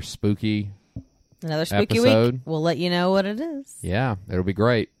 Another spooky episode. Week. We'll let you know what it is. Yeah, it'll be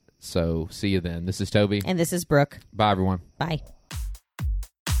great. So see you then. This is Toby. And this is Brooke. Bye, everyone. Bye.